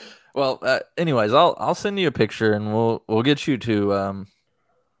 Well, anyways, I'll send you a picture and we'll get you to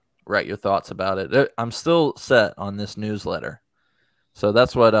write your thoughts about it. I'm still set on this newsletter, so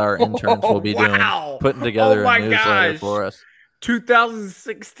that's what our interns will be doing, putting together a newsletter for us.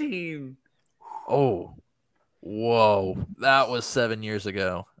 2016. Oh, whoa, that was 7 years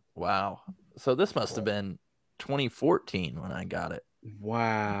ago. Wow. So this must have been 2014 when I got it.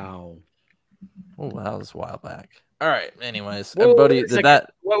 Wow. Oh, that was a while back. All right. Anyways, Whoa, Bode,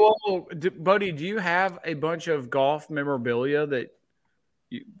 Bode, do you have a bunch of golf memorabilia that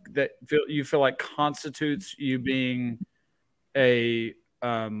you feel like constitutes you being an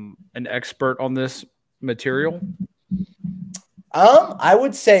expert on this material? I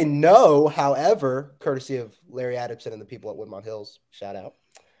would say no. However, courtesy of Larry Adamson and the people at Woodmont Hills, shout out.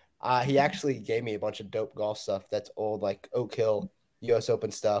 He actually gave me a bunch of dope golf stuff that's old, like Oak Hill, US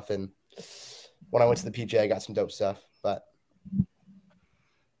Open stuff. And when I went to the PGA, I got some dope stuff. But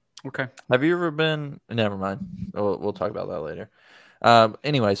okay. Have you ever been? Never mind. We'll talk about that later.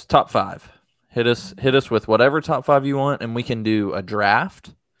 Anyways, top 5. Hit us with whatever top 5 you want, and we can do a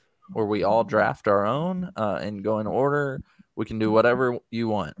draft where we all draft our own and go in order. We can do whatever you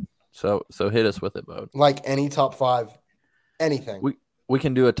want. So hit us with it, Bode. Like any top 5, anything. We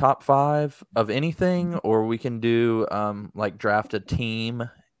can do a top 5 of anything, or we can do like draft a team,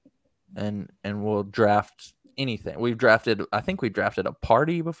 and we'll draft anything. I think we've drafted a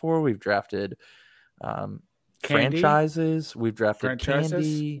party before. We've drafted franchises. We've drafted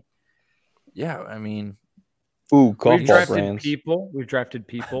candy. Yeah, I mean, golf ball drafted brands. People. We've drafted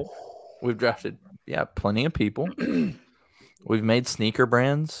people. We've drafted plenty of people. We've made sneaker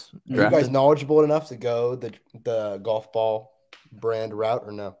brands. Are you guys knowledgeable enough to go the golf ball brand route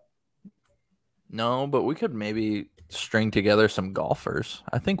or no? No, but we could maybe string together some golfers.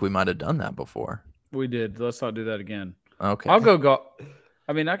 I think we might have done that before. We did. Let's not do that again. Okay. I'll go golf.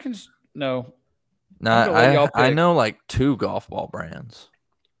 I mean, I can. No. No, I know like 2 golf ball brands.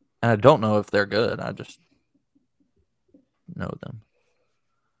 And I don't know if they're good. I just know them.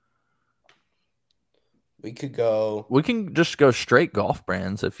 We could go. We can just go straight golf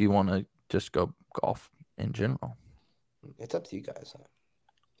brands if you want to just go golf in general. It's up to you guys.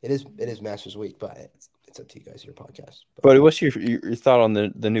 It is Masters Week, but it's up to you guys. Your podcast. Buddy, what's your thought on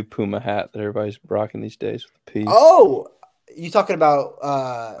the new Puma hat that everybody's rocking these days with the P? Oh, you talking about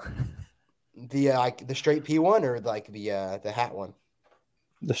the straight P one or like the hat one?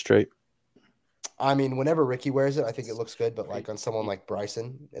 The straight. I mean, whenever Ricky wears it, I think it looks good, but like on someone like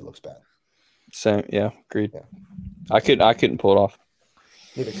Bryson, it looks bad. Same, yeah, agreed. Yeah. I couldn't pull it off.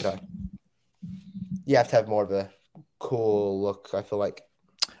 Neither could I. You have to have more of a cool look, I feel like.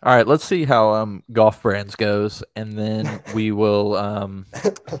 All right, let's see how golf brands goes, and then we will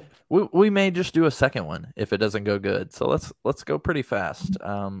we may just do a second one if it doesn't go good. So let's go pretty fast.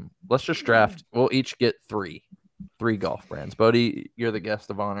 Let's just draft. We'll each get three golf brands. Bode, you're the guest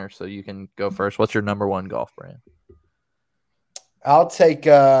of honor, so you can go first. What's your number 1 golf brand? I'll take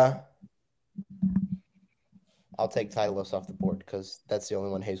Titleist off the board because that's the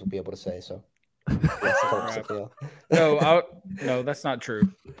only one Hayes will be able to say. So. No, that's not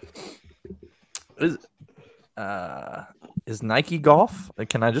true. Is Nike Golf?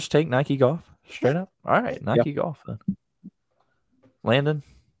 Can I just take Nike Golf straight up? All right, Nike Golf then. Landon,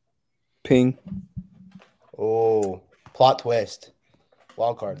 Ping. Oh, plot twist.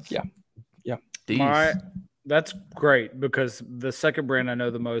 Wild card. Yeah. That's great because the second brand I know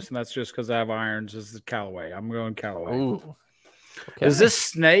the most, and that's just because I have irons, is the Callaway. I'm going Callaway. Ooh. Okay. Is this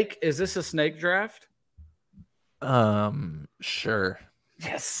snake? Is this a snake draft? Sure.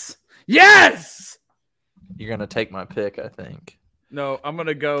 Yes. You're gonna take my pick, I think. No, I'm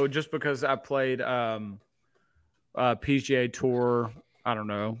gonna go just because I played PGA Tour. I don't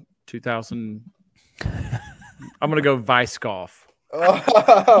know, 2000. I'm gonna go Vice Golf.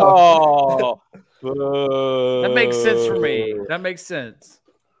 Oh, that makes sense for me. That makes sense.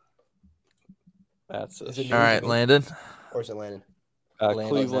 That's all right, Landon. Or is it Landon?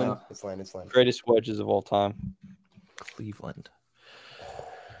 Cleveland. It's Landon. Greatest wedges of all time. Cleveland.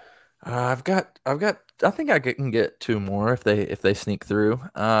 I think I can get 2 more if they sneak through.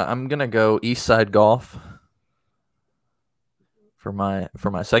 I'm gonna go East Side Golf for my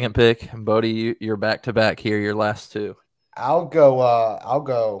second pick. Bode, you're back to back here. Your last 2. I'll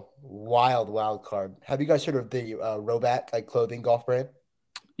go wild card. Have you guys heard of the Roback clothing golf brand?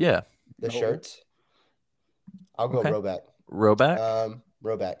 Yeah. The shirts. I'll go Roback.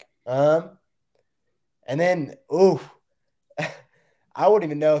 Roback. And then I wouldn't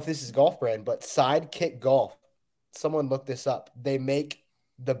even know if this is golf brand, but Sidekick Golf. Someone look this up. They make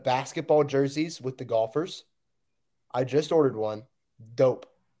the basketball jerseys with the golfers. I just ordered one. Dope.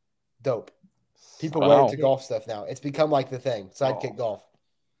 People wear it to golf stuff now. It's become like the thing. Sidekick Golf.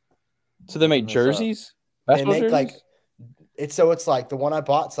 So they make jerseys? They make jerseys? It's like the one I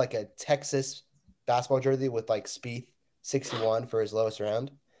bought. It's like a Texas basketball jersey with like Spieth 61 for his lowest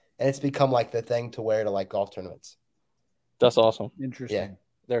round, and it's become like the thing to wear to like golf tournaments. That's awesome. Interesting. Yeah.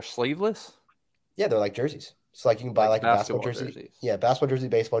 They're sleeveless? Yeah, they're like jerseys. So like you can buy like a basketball jersey. Jerseys. Yeah, basketball jersey,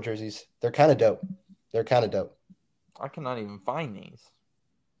 baseball jerseys. They're kind of dope. I cannot even find these.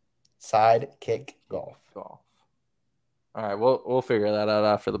 Sidekick Golf. All right, we'll figure that out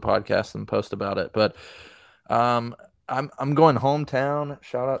after the podcast and post about it. But I'm going hometown.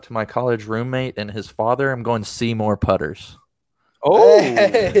 Shout out to my college roommate and his father. I'm going Seymour putters. Oh,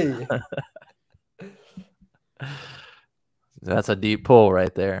 hey. That's a deep pull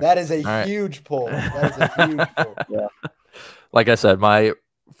right there. That is a huge pull. Yeah. Like I said, my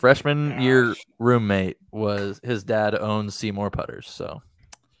freshman year roommate his dad owns Seymour putters. So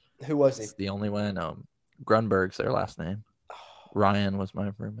who was he? It's the only way I know him. Grunberg's their last name. Ryan was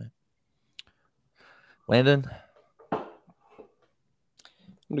my roommate. Landon? I'm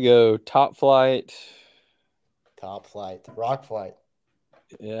going to go Top Flight. Rock Flight.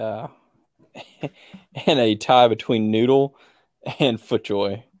 Yeah. And a tie between Noodle and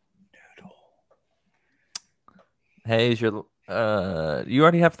Footjoy. Hayes, you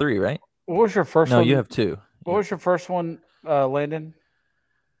already have 3, right? What was your first one? No, you have 2. What was your first one, Landon?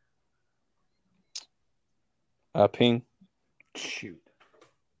 Ping. Shoot.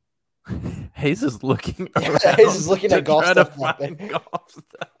 Hayes is looking Hayes is looking at golf stuff.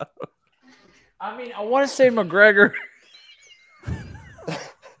 I mean, I want to say McGregor.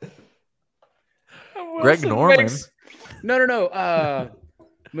 Greg Norman. No.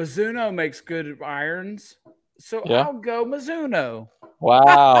 Mizuno makes good irons, so Yeah. I'll go Mizuno.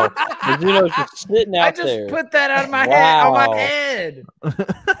 Wow. Mizuno's just sitting out I just there. put that out of my head.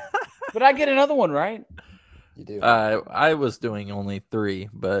 But I get another one, right? You do. I was doing only 3,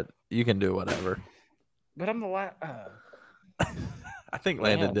 but you can do whatever. But I'm the last. I think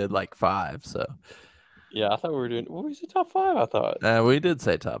Landon did like 5. So Yeah, I thought we were doing. What was the top 5? I thought. we did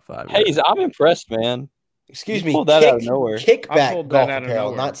say top 5. Hey, I'm impressed, man. Excuse You me. pulled that out of nowhere. I Kickback pulled golf that out of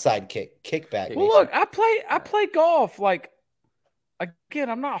apparel, nowhere. not sidekick. Kickback. Well, look, I play golf. Like, again,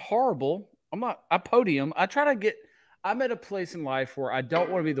 I'm not horrible. I podium. I'm at a place in life where I don't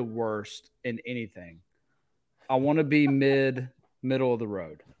want to be the worst in anything. I want to be middle of the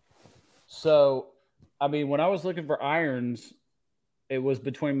road. So, I mean, when I was looking for irons, it was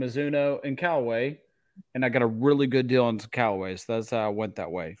between Mizuno and Callaway, and I got a really good deal on Callaway, so that's how I went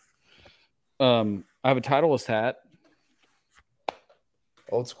that way. I have a Titleist hat.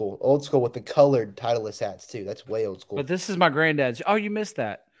 Old school with the colored Titleist hats too. That's way old school. But this is my granddad's. Oh, you missed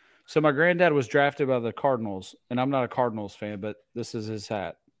that. So my granddad was drafted by the Cardinals, and I'm not a Cardinals fan, but this is his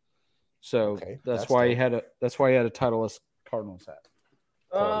hat. So Okay, that's that's why he dope. had a Titleist Cardinals hat.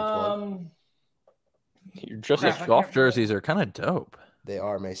 You're just Crap, as Golf jerseys are kind of dope. They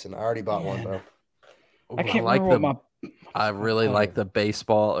are, Mason. I already bought one, bro. I can't like remember I really like the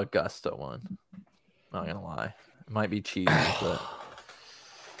baseball Augusta one. Not gonna lie, it might be cheesy, but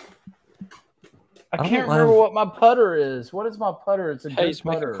I don't can't have- remember what my putter is. What is my putter? It's a good Hayes,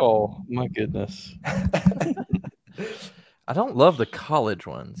 make putter. a call. My goodness. I don't love the college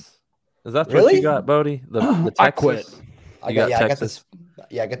ones. Is that what Really? you got, Bode? The Texas? I quit. You got I got Texas? this.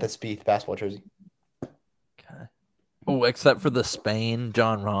 Yeah, I got the Spieth basketball jersey. Okay. Oh, except for the Spain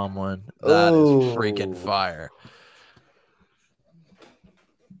John Rahm one. That is freaking Ooh. fire.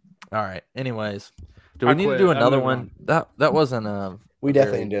 All right. Anyways, do I we need to quit. do I'm another moving one? That wasn't We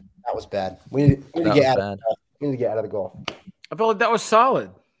definitely did. That was bad. We need to that get was out. bad. We need to get out of the golf. I felt like that was solid.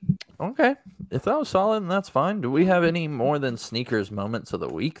 Okay. If that was solid, then that's fine. Do we have any more than sneakers moments of the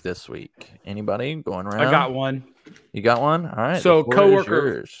week this week? Anybody going around? I got one. You got one? All right. So, the floor is coworker-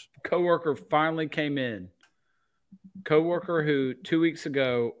 yours. Coworker finally came in. Coworker who 2 weeks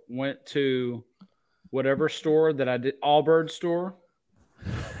ago went to whatever store that I did, Allbird store.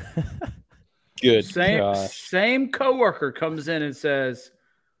 Good. Same coworker comes in and says,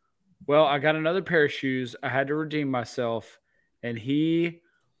 "Well, I got another pair of shoes. I had to redeem myself." And he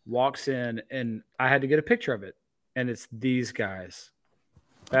walks in, and I had to get a picture of it. And it's these guys.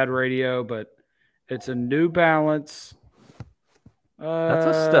 Bad radio, but it's a New Balance.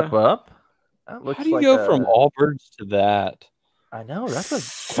 That's a step up. That looks How do you like go from Allbirds to that? I know that's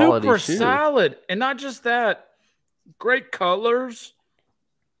a quality super shoe. solid, and not just that, great colors.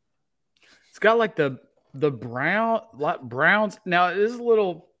 It's got like the browns. Now it is a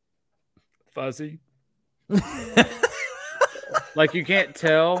little fuzzy, like you can't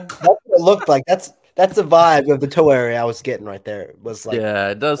tell. That's what it looked like. That's the vibe of the toe area I was getting right there. It was like, Yeah,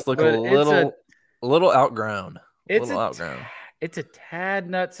 it does look a But it's little outgrown. It's a little a outgrown. It's a tad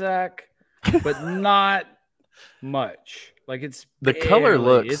nutsack, but not much. Like it's The color barely-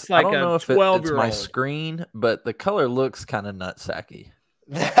 looks. It's like I don't know a if it's 12-year-old. my screen, but the color looks kind of nutsacky.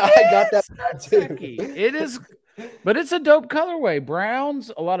 I got that vibe too. Sacky. It is, but it's a dope colorway.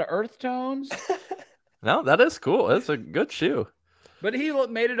 Browns, a lot of earth tones. No, that is cool. It's a good shoe. But he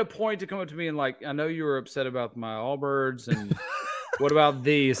made it a point to come up to me and like, I know you were upset about my Allbirds, and what about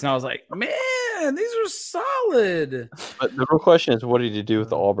these? And I was like, man, these are solid. But the real question is, what did you do with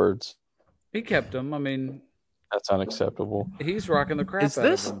the Allbirds? He kept them. I mean, That's unacceptable. he's rocking the crap Is out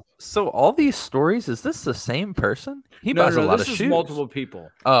this of them. so? All these stories, is this the same person? He No, buys a lot this of is shoes. multiple people.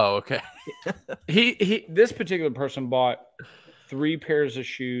 Oh, okay. This particular person bought 3 pairs of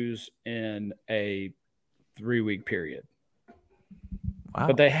shoes in a 3-week period. Wow.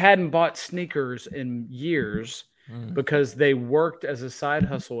 But they hadn't bought sneakers in years because they worked as a side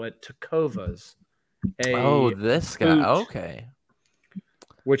hustle at Takova's. This guy. boot. Okay.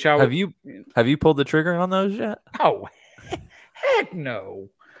 Which I Have you pulled the trigger on those yet? Oh, heck no.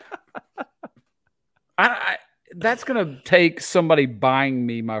 I that's gonna take somebody buying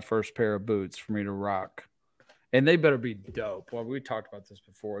me my first pair of boots for me to rock, and they better be dope. Well, we talked about this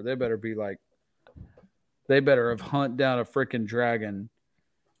before. They better be like, they better have hunt down a freaking dragon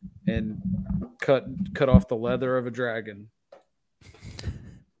and cut off the leather of a dragon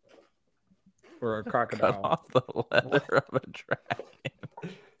or a Cut crocodile off the leather of a dragon.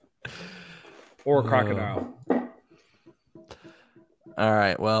 or a crocodile. All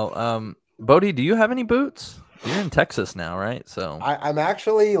right. Well, Bode, do you have any boots? You're in Texas now, right? So I'm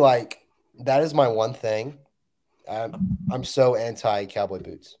actually like That is my one thing. I'm so anti cowboy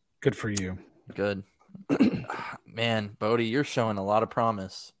boots. Good for you. Good. Man, Bode, you're showing a lot of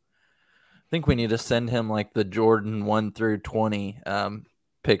promise. I think we need to send him like the Jordan 1 through 20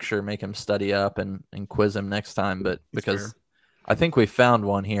 picture, make him study up and quiz him next time. But because I think we found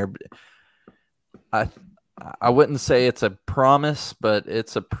one here. I wouldn't say it's a promise, but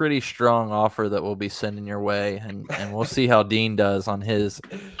it's a pretty strong offer that we'll be sending your way, and we'll see how Dean does on his.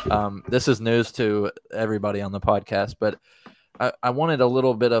 This is news to everybody on the podcast, but I wanted a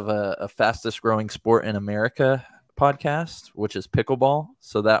little bit of a fastest growing sport in America podcast, which is pickleball.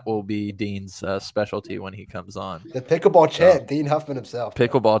 So that will be Dean's specialty when he comes on. The pickleball champ, Dean Huffman himself.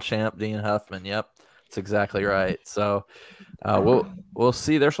 Pickleball champ, Dean Huffman. Yep, that's exactly right. So we'll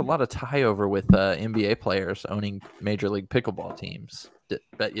see. There's a lot of tie over with NBA players owning Major League Pickleball teams.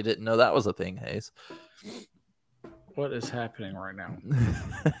 Bet you didn't know that was a thing, Hayes. What is happening right now?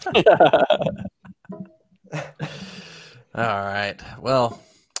 All right. Well,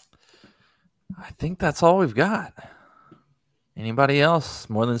 I think that's all we've got. Anybody else?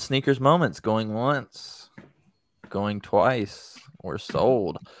 More than sneakers moments going once, going twice, or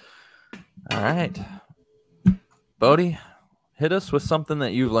sold. All right. Bode, hit us with something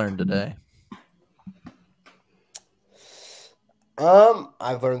that you've learned today.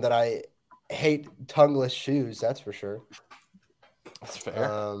 I've learned that I hate tongueless shoes, that's for sure. That's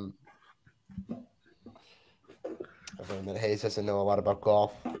fair. I've learned that Hayes doesn't know a lot about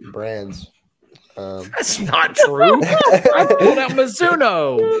golf brands. That's not true. I pulled out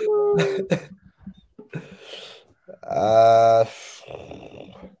Mizuno.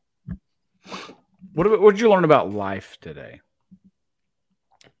 What did you learn about life today?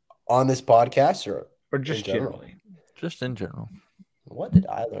 On this podcast or just generally? Just in general. What did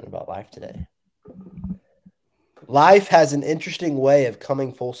I learn about life today? Life has an interesting way of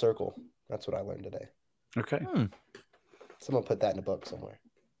coming full circle. That's what I learned today. Okay. Someone put that in a book somewhere.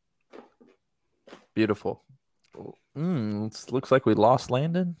 Beautiful. Looks like we lost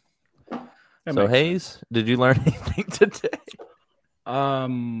Landon. That Hayes, sense. Did you learn anything today?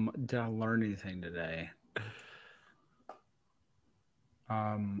 Did I learn anything today?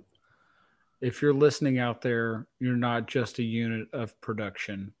 If you're listening out there, you're not just a unit of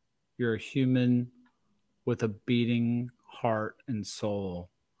production. You're a human with a beating heart and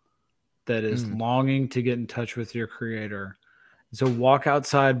soul that is longing to get in touch with your creator. So walk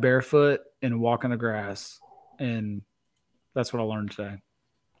outside barefoot and walk in the grass. And that's what I learned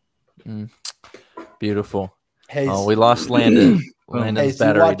today. Beautiful. Hayes, we lost Landon. Landon's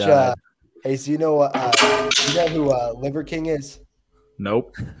battery died. Hayes, do you know who Liver King is?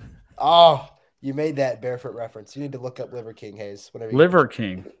 Nope. Oh, you made that barefoot reference. You need to look up Liver King, Hayes. Whenever Liver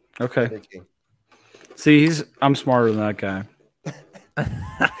King. Okay. Liver King. See, I'm smarter than that guy.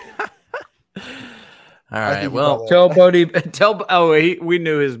 All right. Well, tell Bode. We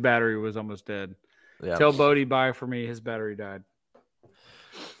knew his battery was almost dead. Yeah. Tell Bode bye for me. His battery died.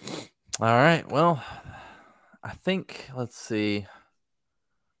 All right. Well, I think let's see.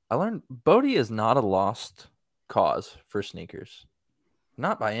 I learned Bode is not a lost cause for sneakers.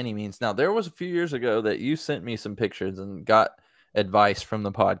 Not by any means. Now, there was a few years ago that you sent me some pictures and got advice from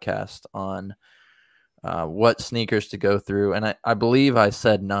the podcast on what sneakers to go through. And I believe I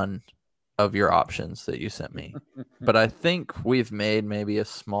said none of your options that you sent me. But I think we've made maybe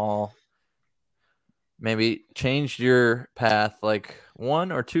changed your path like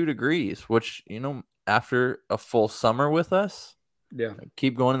 1 or 2 degrees, which, after a full summer with us,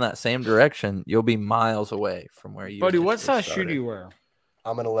 keep going in that same direction, you'll be miles away from where you Bode, what size shoe do you wear?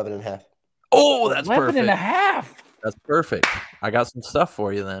 I'm an 11.5. Oh, that's 11.5. That's perfect. I got some stuff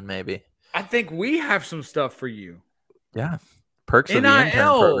for you then, maybe. I think we have some stuff for you. Yeah. Perks of the intern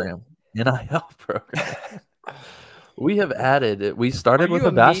program. NIL program. We have added it. We started with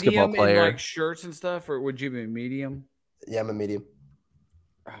a basketball player. In like shirts and stuff, or would you be medium? Yeah, I'm a medium.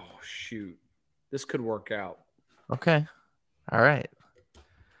 Oh, shoot. This could work out. Okay. All right.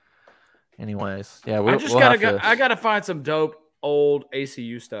 Anyways, yeah, I gotta find some dope old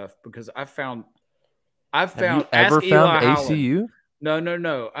ACU stuff because I found. Have you ever found ACU?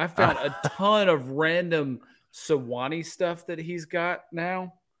 No. I found a ton of random Sewanee stuff that he's got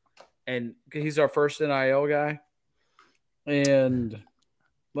now, and he's our first NIL guy. And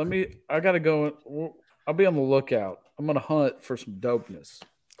I gotta go. I'll be on the lookout. I'm gonna hunt for some dopeness.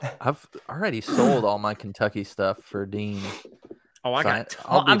 I've already sold all my Kentucky stuff for Dean. Oh,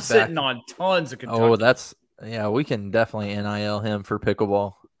 I'm sitting on tons of Kentucky. Oh, we can definitely NIL him for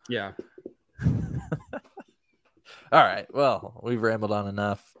pickleball. Yeah. All right. Well, we've rambled on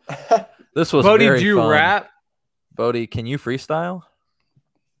enough. This was Bode, very do you fun. rap? Bode, can you freestyle?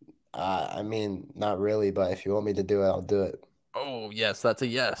 I mean, not really, but if you want me to do it, I'll do it. Oh yes, that's a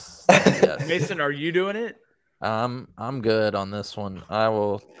yes. That's a yes. Mason, are you doing it? I'm good on this one. I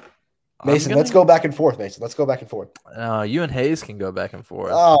will. Mason, let's go back and forth. Mason, let's go back and forth. You and Hayes can go back and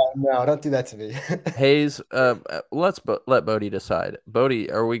forth. Oh no, don't do that to me. Hayes, let Bode decide.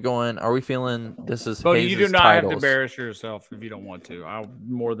 Bode, are we feeling this is Bode, Hayes' you do not titles. have to embarrass yourself if you don't want to. I'm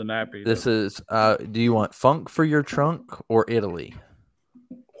more than happy. This is do you want funk for your trunk or Italy?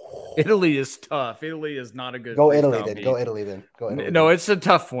 Italy is tough. Italy is not a good. Go Italy then. Go Italy then. No, it's a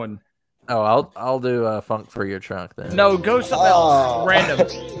tough one. Oh, I'll do funk for your trunk then. No, go something else. Random.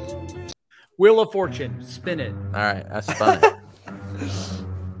 Wheel of Fortune. Spin it. All right, I spun it.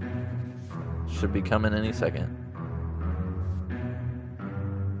 Should be coming any second.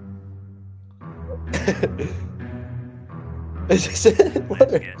 Is this it?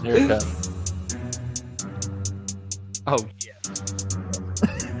 Here it comes. Oh yeah.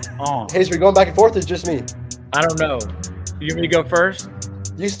 Oh, Hayes, we're going back and forth. Or just me? I don't know. You want me to go first?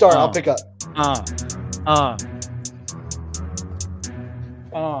 You start. I'll pick up.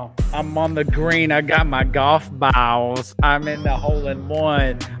 I'm on the green. I got my golf balls. I'm in the hole in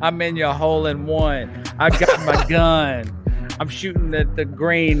one. I'm in your hole in one. I got my gun. I'm shooting at the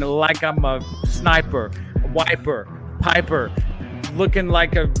green like I'm a sniper, a wiper, piper, looking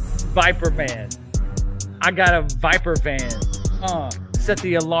like a Viper man. I got a Viper van. Set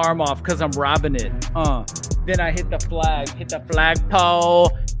the alarm off because I'm robbing it. Then I hit the flagpole.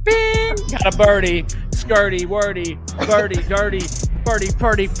 Bing! Got a birdie. Skirty, wordy, birdie, dirty, birdie,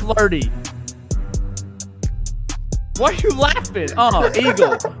 purdy, flirty. Why are you laughing?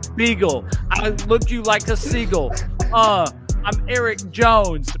 Eagle, beagle. I look you like a seagull. I'm Eric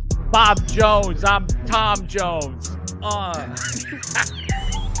Jones, Bob Jones. I'm Tom Jones.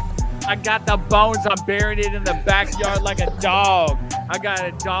 I got the bones. I'm burying it in the backyard like a dog. I got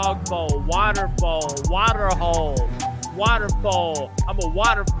a dog bowl, water hole, water bowl. I'm a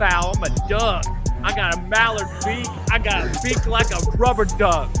waterfowl. I'm a duck. I got a mallard beak. I got a beak like a rubber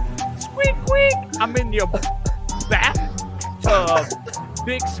duck. Squeak, squeak. I'm in your bathtub.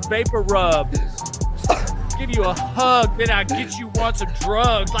 Vicks Vapor Rub. Give you a hug, then I get you on some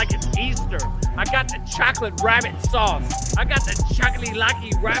drugs like it's Easter. I got the chocolate rabbit sauce. I got the chocolatey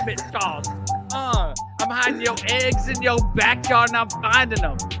lucky rabbit sauce. I'm hiding your eggs in your backyard and I'm finding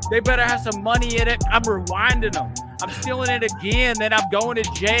them. They better have some money in it. I'm rewinding them. I'm stealing it again, then I'm going to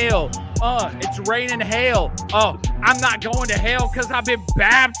jail. It's raining hail. I'm not going to hell because I've been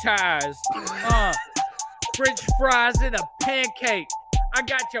baptized. French fries in a pancake. I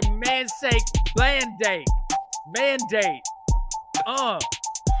got your man-sake mandate. I'm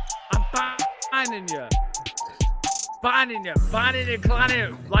finding you. Finding and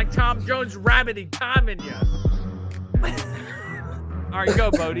climbing like Tom Jones rabbity timing you. All right, go,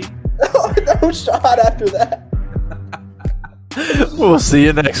 Bode. No shot after that. We'll see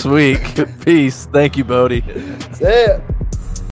you next week. Peace. Thank you, Bode. See ya.